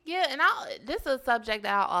 Yeah, and this is a subject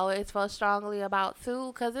that I always feel strongly about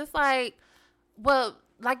too, because it's like, well,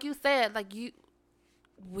 like you said, like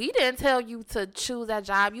we didn't tell you to choose that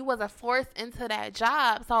job. You wasn't forced into that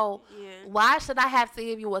job. So why should I have to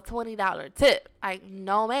give you a $20 tip? Like,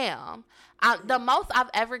 no, ma'am. The most I've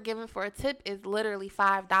ever given for a tip is literally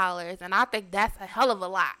 $5. And I think that's a hell of a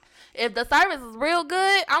lot. If the service is real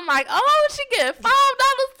good, I'm like, oh, she getting $5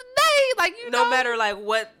 today. Like, no matter like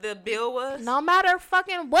what the bill was? No matter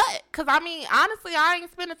fucking what. Because, I mean, honestly, I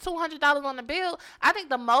ain't spending $200 on the bill. I think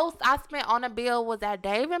the most I spent on a bill was at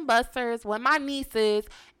Dave & Buster's with my nieces,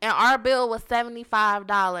 and our bill was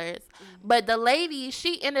 $75. But the lady,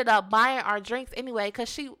 she ended up buying our drinks anyway because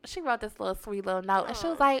she wrote this little sweet little note. And she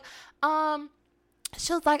was like,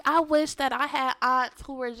 I wish that I had aunts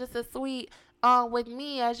who were just as sweet with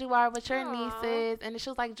me as you are with your nieces. And she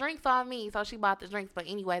was like, drinks on me. So she bought the drinks. But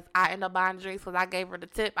anyways, I ended up buying the drinks because I gave her the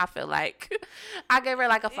tip. I feel like I gave her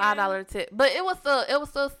like a $5 tip. But it was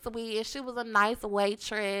so sweet. And she was a nice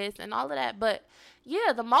waitress and all of that. But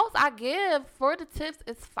yeah, the most I give for the tips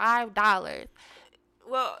is $5.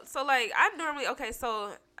 Well, so like I normally,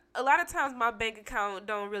 so a lot of times my bank account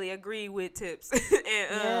don't really agree with tips.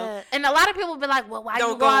 And a lot of people be like, well, why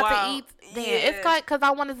you go out to eat then? Yeah. It's because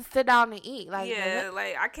I wanted to sit down and eat. Like,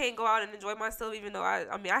 like I can't go out and enjoy myself even though I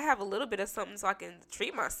have a little bit of something so I can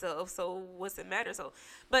treat myself. So what's it matter? So,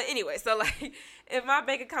 but anyway, so like if my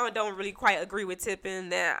bank account don't really quite agree with tipping,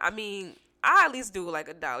 then I at least do like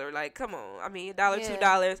 $1. Like, come on. $1,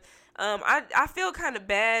 $2. I feel kind of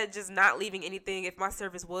bad just not leaving anything if my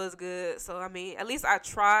service was good. So I mean, at least I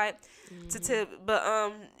tried to tip.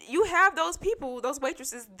 But you have those people, those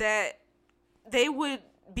waitresses that they would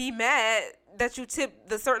be mad that you tip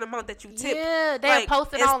the certain amount that you tip. Yeah, they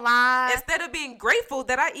post it online. Instead of being grateful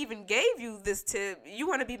that I even gave you this tip, you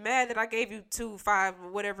want to be mad that I gave you $2,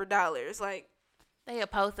 $5, whatever dollars. Like, they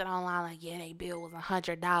had posted online like, yeah, they bill was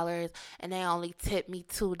 $100 and they only tipped me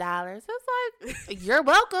 $2. It's like, you're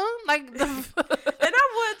welcome. Like, and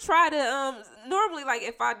I would try to normally, like,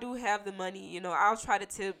 if I do have the money, I'll try to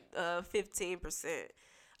tip 15%.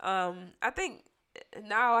 I think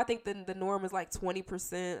the norm is like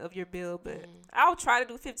 20% of your bill, but I'll try to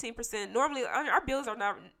do 15%. Normally, our bills are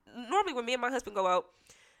not. Normally, when me and my husband go out,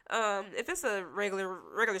 if it's a regular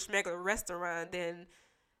schmegular restaurant, then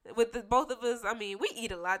with both of us, I mean, we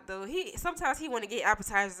eat a lot though. Sometimes he want to get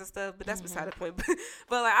appetizers and stuff, but that's beside the point. But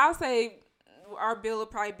like, I'll say our bill will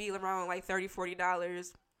probably be around like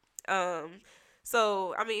 $30-$40.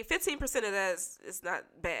 So I mean, 15% of that is not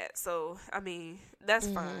bad. So I mean, that's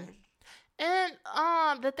fine. And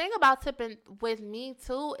the thing about tipping with me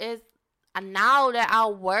too is now that I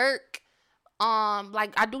work,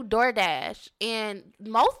 like I do DoorDash, and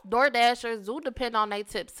most DoorDashers do depend on their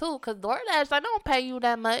tips too, cause DoorDash, they don't pay you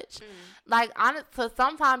that much. Like, so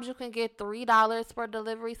sometimes you can get $3 for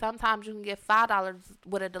delivery, sometimes you can get $5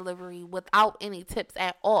 with a delivery without any tips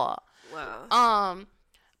at all. Wow.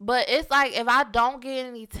 But it's like, if I don't get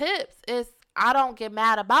any tips, I don't get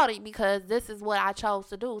mad about it because this is what I chose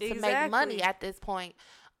to do to make money at this point.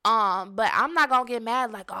 But I'm not gonna get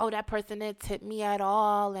mad like, oh, that person didn't tip me at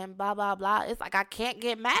all and blah blah blah. It's like, I can't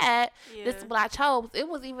get mad. Yeah. This is what I chose. It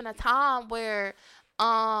was even a time where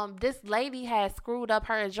this lady had screwed up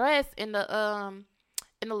her address in the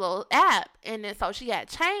little app, and then so she had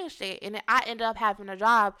changed it, and then I ended up having to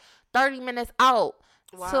drive 30 minutes out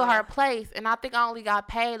to her place, and I think I only got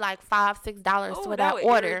paid like $5-$6 for that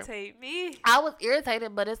order. Irritate me. I was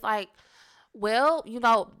irritated, but it's like, well,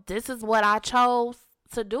 this is what I chose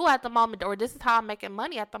to do at the moment, or this is how I'm making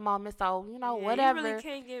money at the moment. So whatever. You really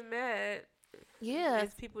can't get mad. Yeah,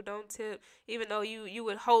 if people don't tip, even though you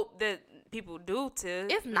would hope that people do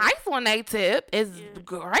tip. It's nice when they tip. It's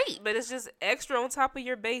great, but it's just extra on top of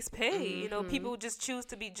your base pay. People just choose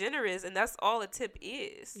to be generous, and that's all a tip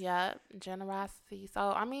is. Yeah, generosity. So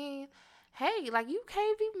I mean, hey, like, you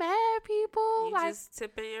can't be mad, people. You just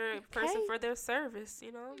tipping your person for their service,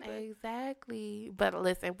 But. Exactly. But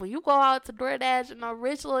listen, when you go out to DoorDash in the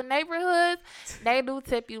rich little neighborhoods, they do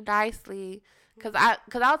tip you nicely. Cause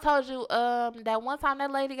I told you that one time that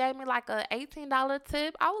lady gave me like a $18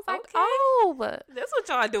 tip. I was like, but that's what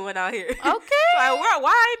y'all doing out here. Okay, like,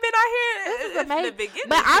 why I ain't been out here? This is amazing. The beginning.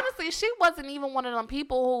 But honestly, she wasn't even one of them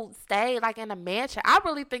people who stayed like in a mansion. I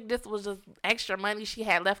really think this was just extra money she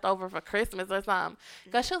had left over for Christmas or something.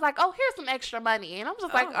 Cause she was like, oh, here's some extra money, and I'm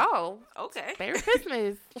just like, oh, okay, Merry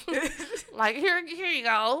Christmas. Like, here you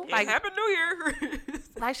go. Like, Happy New Year.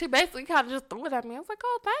 Like, she basically kind of just threw it at me. I was like,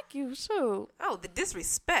 oh, thank you, shoot. Oh, the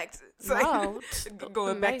disrespect. No.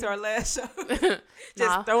 Going back to our last show.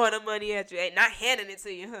 Just throwing the money at you. Hey, not handing it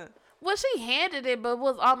to you, huh? Well, she handed it, but it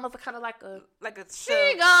was almost kind of like a here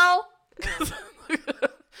you go. Like,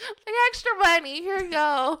 extra money. Here you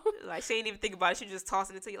go. Like, she ain't even think about it. She just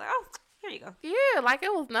tossing it to you like, oh, here you go. Yeah, like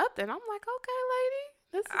it was nothing. I'm like, okay, lady.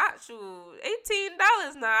 Shoot,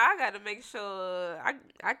 $18 now. I gotta make sure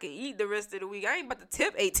I can eat the rest of the week. I ain't about to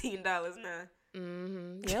tip $18 now.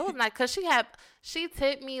 Yeah, it was nice because she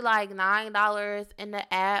tipped me like $9 in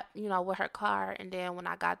the app, with her card, and then when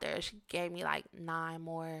I got there, she gave me like $9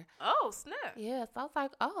 more. Oh, snap! Yeah, so I was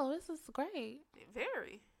like, oh, this is great.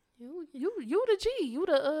 Very. You the G. You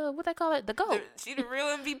the what they call it, the GOAT. She the real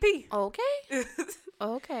MVP. Okay.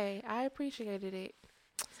 Okay, I appreciated it.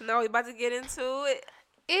 So now we about to get into it.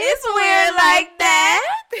 It's weird like that.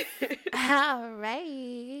 All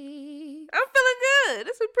right. I'm feeling good.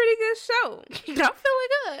 This is a pretty good show. I'm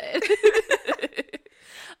feeling good.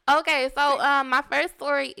 Okay, so my first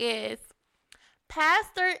story is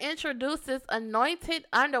pastor introduces anointed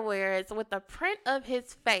underwears with a print of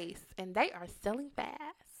his face, and they are selling fast.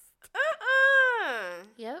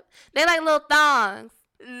 Yep. They like little thongs.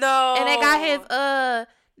 No. And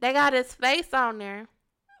they got his face on there.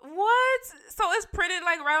 What? So it's printed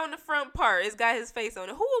like around the front part. It's got his face on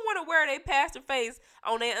it. Who would want to wear their pastor face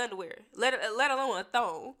on their underwear? Let alone a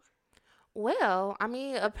thong. Well, I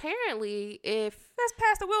mean, apparently, that's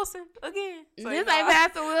Pastor Wilson again. So, this ain't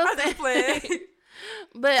Pastor Wilson. I'm just playing.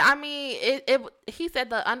 But I mean, he said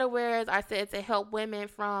the underwears are said to help women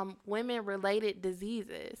from women-related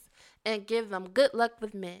diseases and give them good luck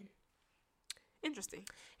with men. Interesting.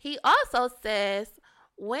 He also says,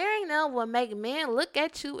 wearing them will make men look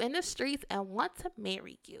at you in the streets and want to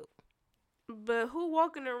marry you. But who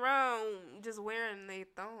walking around just wearing their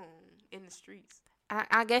thong in the streets?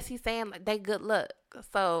 I guess he's saying like they good luck.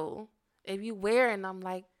 So if you wearing them,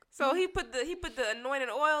 like, so he put the anointing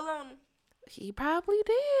oil on him. He probably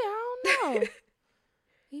did. I don't know.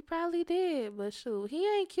 He probably did, but shoot, he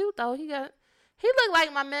ain't cute though. He look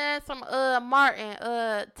like my man from Martin,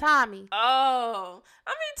 Tommy. Oh,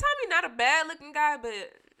 I mean Tommy not a bad looking guy, but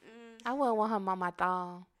I wouldn't want him on my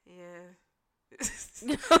thong. Yeah. Is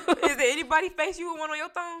there anybody face you would want on your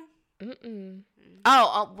thong?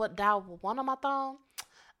 What that one on my thong?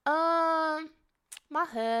 My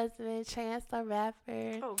husband, Chance the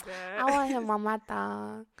Rapper. Oh God. I want him on my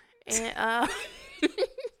thong. And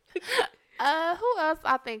who else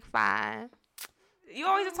I think fine? You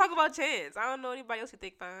always just talk about Chance. I don't know anybody else you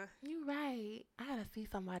think fine. You right. I gotta see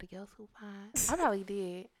somebody else who fine. I probably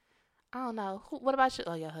did. I don't know. What about you?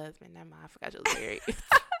 Oh, your husband. Never mind. I forgot you was married.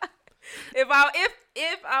 If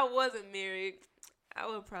I wasn't married, I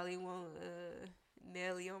would probably want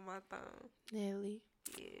Nelly on my thumb. Nelly.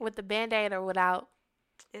 Yeah. With the Band-Aid or without?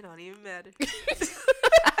 It don't even matter.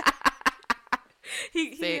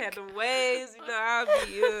 he had them waves, you know. I'll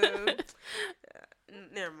be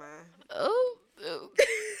never mind. Oh.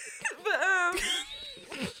 But I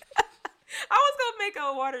was gonna make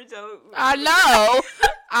a water joke. I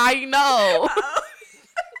know.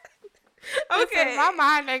 Okay. My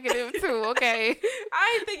mind negative too. Okay.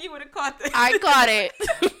 I didn't think you would have caught that. I caught it.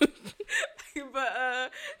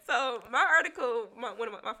 But so my article,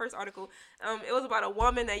 my first article, it was about a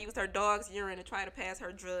woman that used her dog's urine to try to pass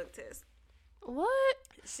her drug test. What?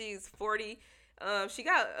 She's 40. She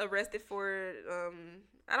got arrested for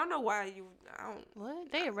I don't know why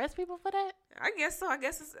What? They arrest people for that? I guess so. I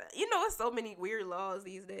guess it's so many weird laws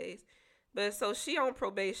these days. But so she on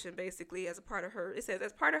probation basically as a part of her. It says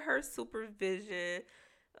as part of her supervision.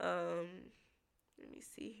 Let me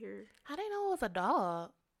see here. How they know it was a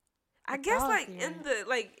dog? I guess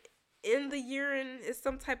in the urine is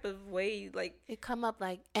some type of way like it come up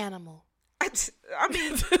like animal. I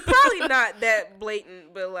mean probably not that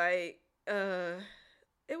blatant, but like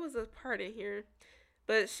it was a part in here.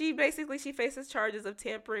 But she faces charges of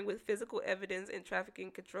tampering with physical evidence and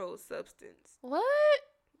trafficking controlled substance. What?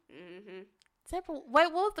 Mhm. Wait,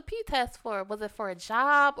 what was the P test for? Was it for a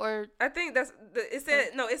job or? I think it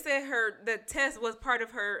said the test was part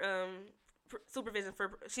of her supervision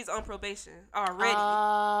for she's on probation already.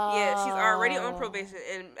 Yeah, she's already on probation,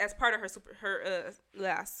 and as part of her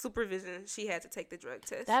supervision, she had to take the drug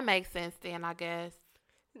test. That makes sense then, I guess.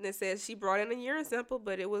 And it says she brought in a urine sample,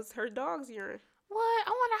 but it was her dog's urine. What? I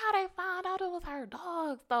wonder how they found out it was her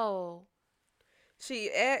dog's though.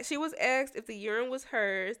 She was asked if the urine was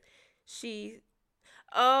hers.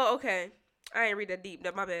 Oh, okay. I ain't read that deep.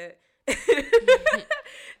 That's my bad.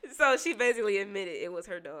 So she basically admitted it was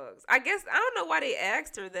her dog's. I guess, I don't know why they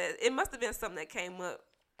asked her that. It must have been something that came up.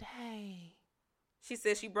 Dang. She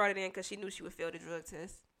said she brought it in because she knew she would fail the drug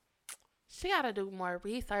test. She got to do more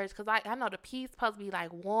research because I know the pee's supposed to be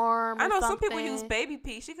like warm or I know something. some people use baby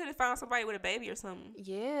pee. She could have found somebody with a baby or something.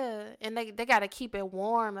 Yeah, and they got to keep it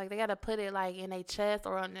warm. Like they got to put it like in their chest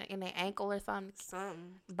or in their ankle or something.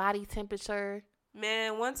 Body temperature.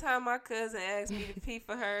 Man, one time my cousin asked me to pee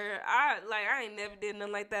for her. I ain't never did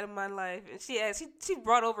nothing like that in my life. And she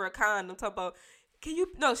brought over a condom talking about,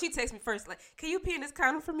 she texted me first, like, can you pee in this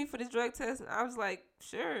condom for me for this drug test? And I was like,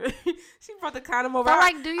 sure. She brought the condom over. So,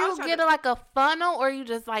 like, do you get like a funnel or you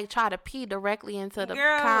just, like, try to pee directly into the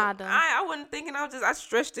condom? I wasn't thinking. I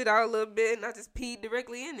stretched it out a little bit and I just peed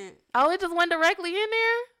directly in it. Oh, it just went directly in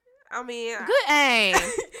there? I mean. Good aim.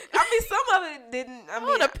 I mean, some of it didn't. I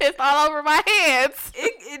would have pissed all over my hands.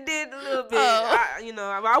 It did a little bit. Oh.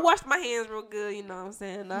 I washed my hands real good, you know what I'm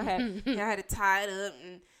saying? I had it tied up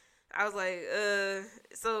and I was like,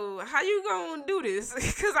 so how you gonna do this?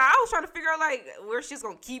 Because I was trying to figure out, like, where she's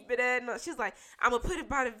gonna keep it at. No, she's like, I'm gonna put it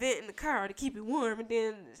by the vent in the car to keep it warm. And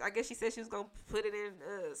then I guess she said she was gonna put it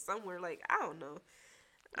in somewhere. Like, I don't know.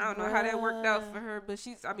 I don't know how that worked out for her. But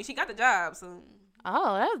she got the job, so.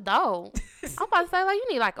 Oh, that's dope. I'm about to say, like, you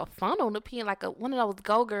need, like, a funnel to pee in, like, one of those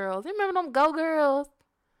Go Girls. You remember them Go Girls?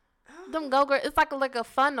 Them Go Girls, it's like a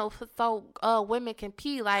funnel so women can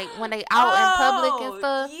pee, like, when they out in public and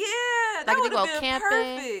stuff. Yeah, that would have been camping.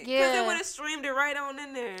 Perfect. Yeah. Because it would have streamed it right on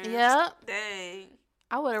in there. Yep. Dang.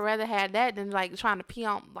 I would have rather had that than, like, trying to pee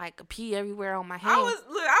on, like, pee everywhere on my hands.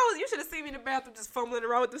 You should have seen me in the bathroom just fumbling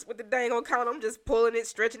around with the dang on condom. I'm just pulling it,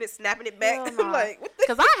 stretching it, snapping it back. I'm like, what the?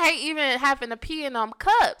 Because I hate even having to pee in them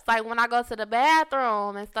cups. Like, when I go to the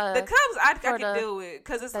bathroom and stuff. The cups I can deal with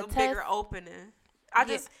because it's a bigger opening.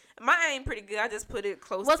 Mine ain't pretty good. I just put it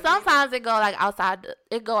close. Well, to sometimes it go like outside.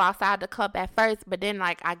 It go outside the cup at first, but then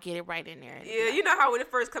like I get it right in there. Yeah, you know how when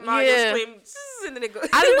it first come out, you scream, and then it goes.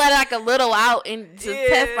 I just let it like a little out and just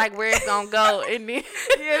test like where it's gonna go, and then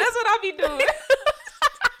yeah, that's what I be doing.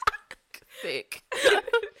 Sick.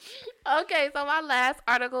 Okay, so my last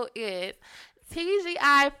article is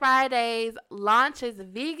TGI Fridays launches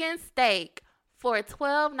vegan steak for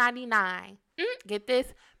 $12.99. Get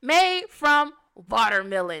this, made from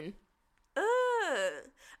watermelon. Hey,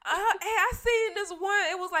 I seen this one.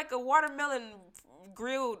 It was like a watermelon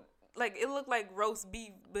grilled. Like it looked like roast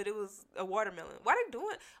beef, but it was a watermelon. Why they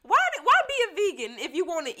doing? Why be a vegan if you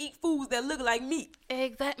want to eat foods that look like meat?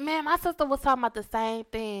 Exactly, man. My sister was talking about the same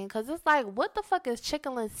thing because it's like, what the fuck is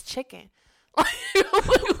chickenless chicken? What is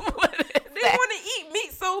they want to eat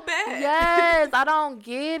meat so bad. Yes, I don't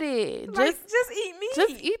get it. Like, just eat meat.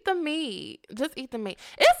 Just eat the meat. Just eat the meat.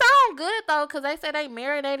 It sounds good though, cause they say they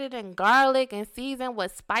marinated in garlic and seasoned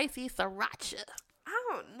with spicy sriracha. I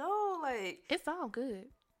don't know, like it sounds good.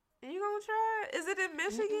 You gonna try it? Is it in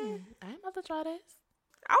Michigan? I ain't about to try this.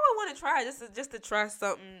 I would want to try it just to try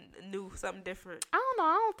something new, something different. I don't know.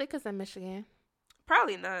 I don't think it's in Michigan.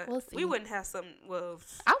 Probably not. We'll see. We wouldn't have something. Well,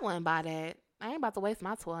 I wouldn't buy that. I ain't about to waste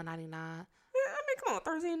my $12.99. Yeah, I mean, come on,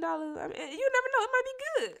 $13. I mean, you never know. It might be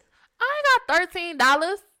good. I ain't got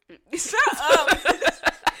 $13. Shut up.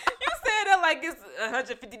 You said that like it's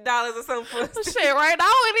 $150 or something. For shit, right now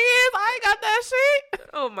it is. I ain't got that shit.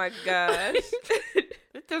 Oh my gosh.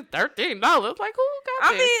 It's just $13. Like who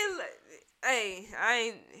got this? I mean, hey, I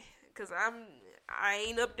ain't, cause I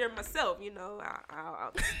ain't up there myself, you know.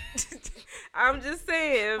 I'm just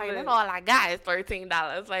saying. Like, that's all I got is $13.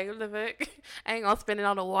 Like, what the fuck? I ain't gonna spend it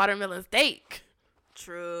on a watermelon steak.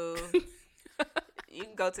 True. You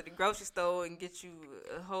can go to the grocery store and get you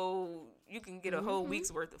a whole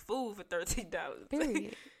week's worth of food for $13.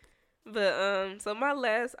 Period. But so my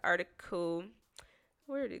last article,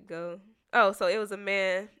 where'd it go? Oh, so it was a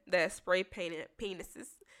man that spray painted penises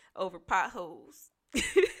over potholes.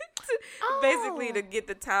 Basically to get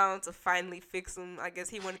the town to finally fix them. I guess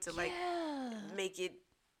he wanted to make it,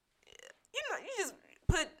 you know, you just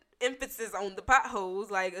put emphasis on the potholes,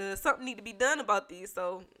 like something need to be done about these.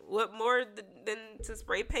 So what more than to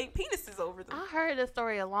spray paint penises over them? I heard this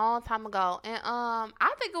story a long time ago, and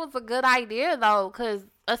I think it was a good idea though, because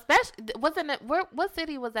especially what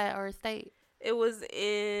city was that or state? It was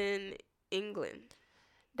in England.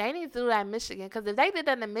 They need to do that in Michigan, because if they did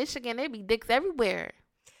that in Michigan, there'd be dicks everywhere.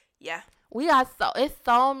 Yeah. It's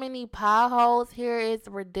so many potholes here. It's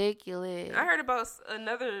ridiculous. I heard about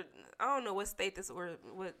another, I don't know what state or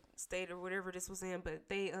whatever this was in, but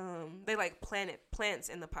they like planted plants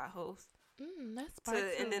in the potholes. That's smart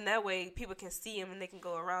too. And then that way people can see them and they can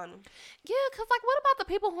go around them. Yeah, because like what about the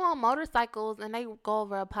people who are on motorcycles and they go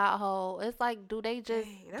over a pothole? It's like, do they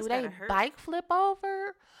bike flip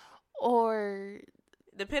over, or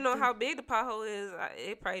depending on how big the pothole is,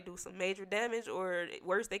 it probably do some major damage, or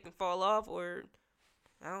worse, they can fall off, or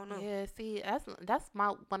I don't know. Yeah, see, that's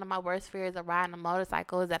one of my worst fears of riding a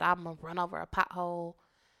motorcycle, is that I'm gonna run over a pothole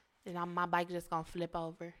and my bike just gonna flip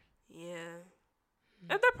over. Yeah,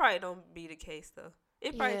 that probably don't be the case though.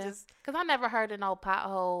 It probably just because I never heard of no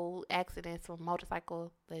pothole accidents from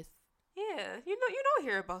motorcyclists. Yeah, you don't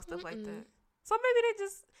hear about stuff like that. So maybe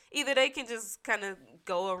either they can just kind of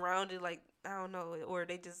go around it, like, I don't know, or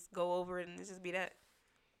they just go over it and it just be that.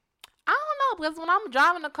 I don't know, because when I'm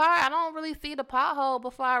driving the car, I don't really see the pothole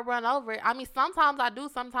before I run over it. I mean, sometimes I do,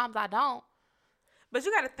 sometimes I don't. But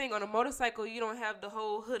you got to think, on a motorcycle, you don't have the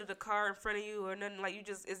whole hood of the car in front of you or nothing. Like,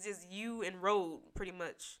 it's just you and road, pretty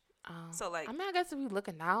much. So, like, I mean, I guess if you're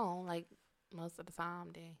looking down, like, most of the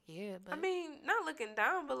time, then, yeah. But I mean, not looking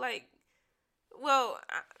down, but, like, well,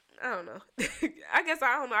 I don't know. I guess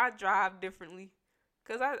I drive differently.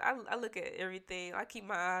 Because I look at everything. I keep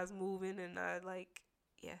my eyes moving, and I, like,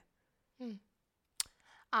 yeah.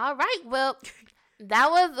 All right. Well, that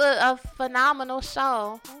was a phenomenal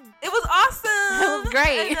show. It was awesome. It was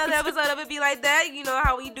great. Another episode of It Be Like That. You know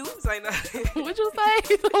how we do. It's like, no. What'd you say?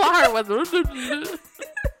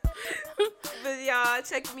 But y'all,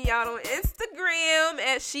 check me out on Instagram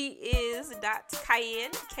at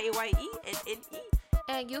sheis.kayenne, KYENNE.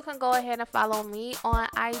 And you can go ahead and follow me on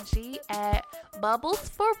IG at Bubbles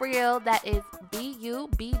For Real. That is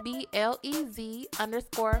BUBBLEZ_for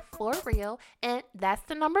real. And that's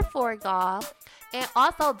the number 4, y'all. And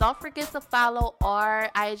also, don't forget to follow our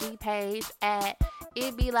IG page at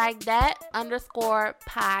It Be Like That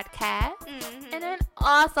 _podcast. And then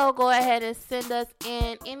also go ahead and send us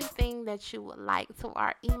in anything that you would like to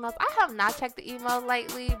our emails. I have not checked the emails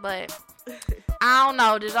lately, but I don't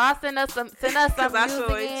know. Did y'all send us some music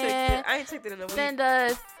in? I ain't checked it in a week.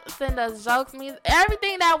 Send us jokes, music,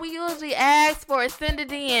 everything that we usually ask for. Send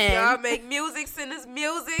it in. Y'all make music. Send us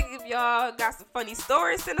music. If y'all got some funny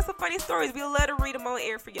stories, send us some funny stories. We'll let her read them on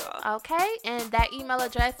air for y'all. Okay, and that email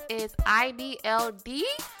address is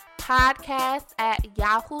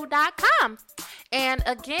idldpodcast@yahoo.com. And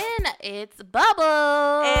again, it's Bubble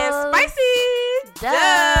and Spicy.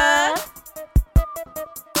 Duh.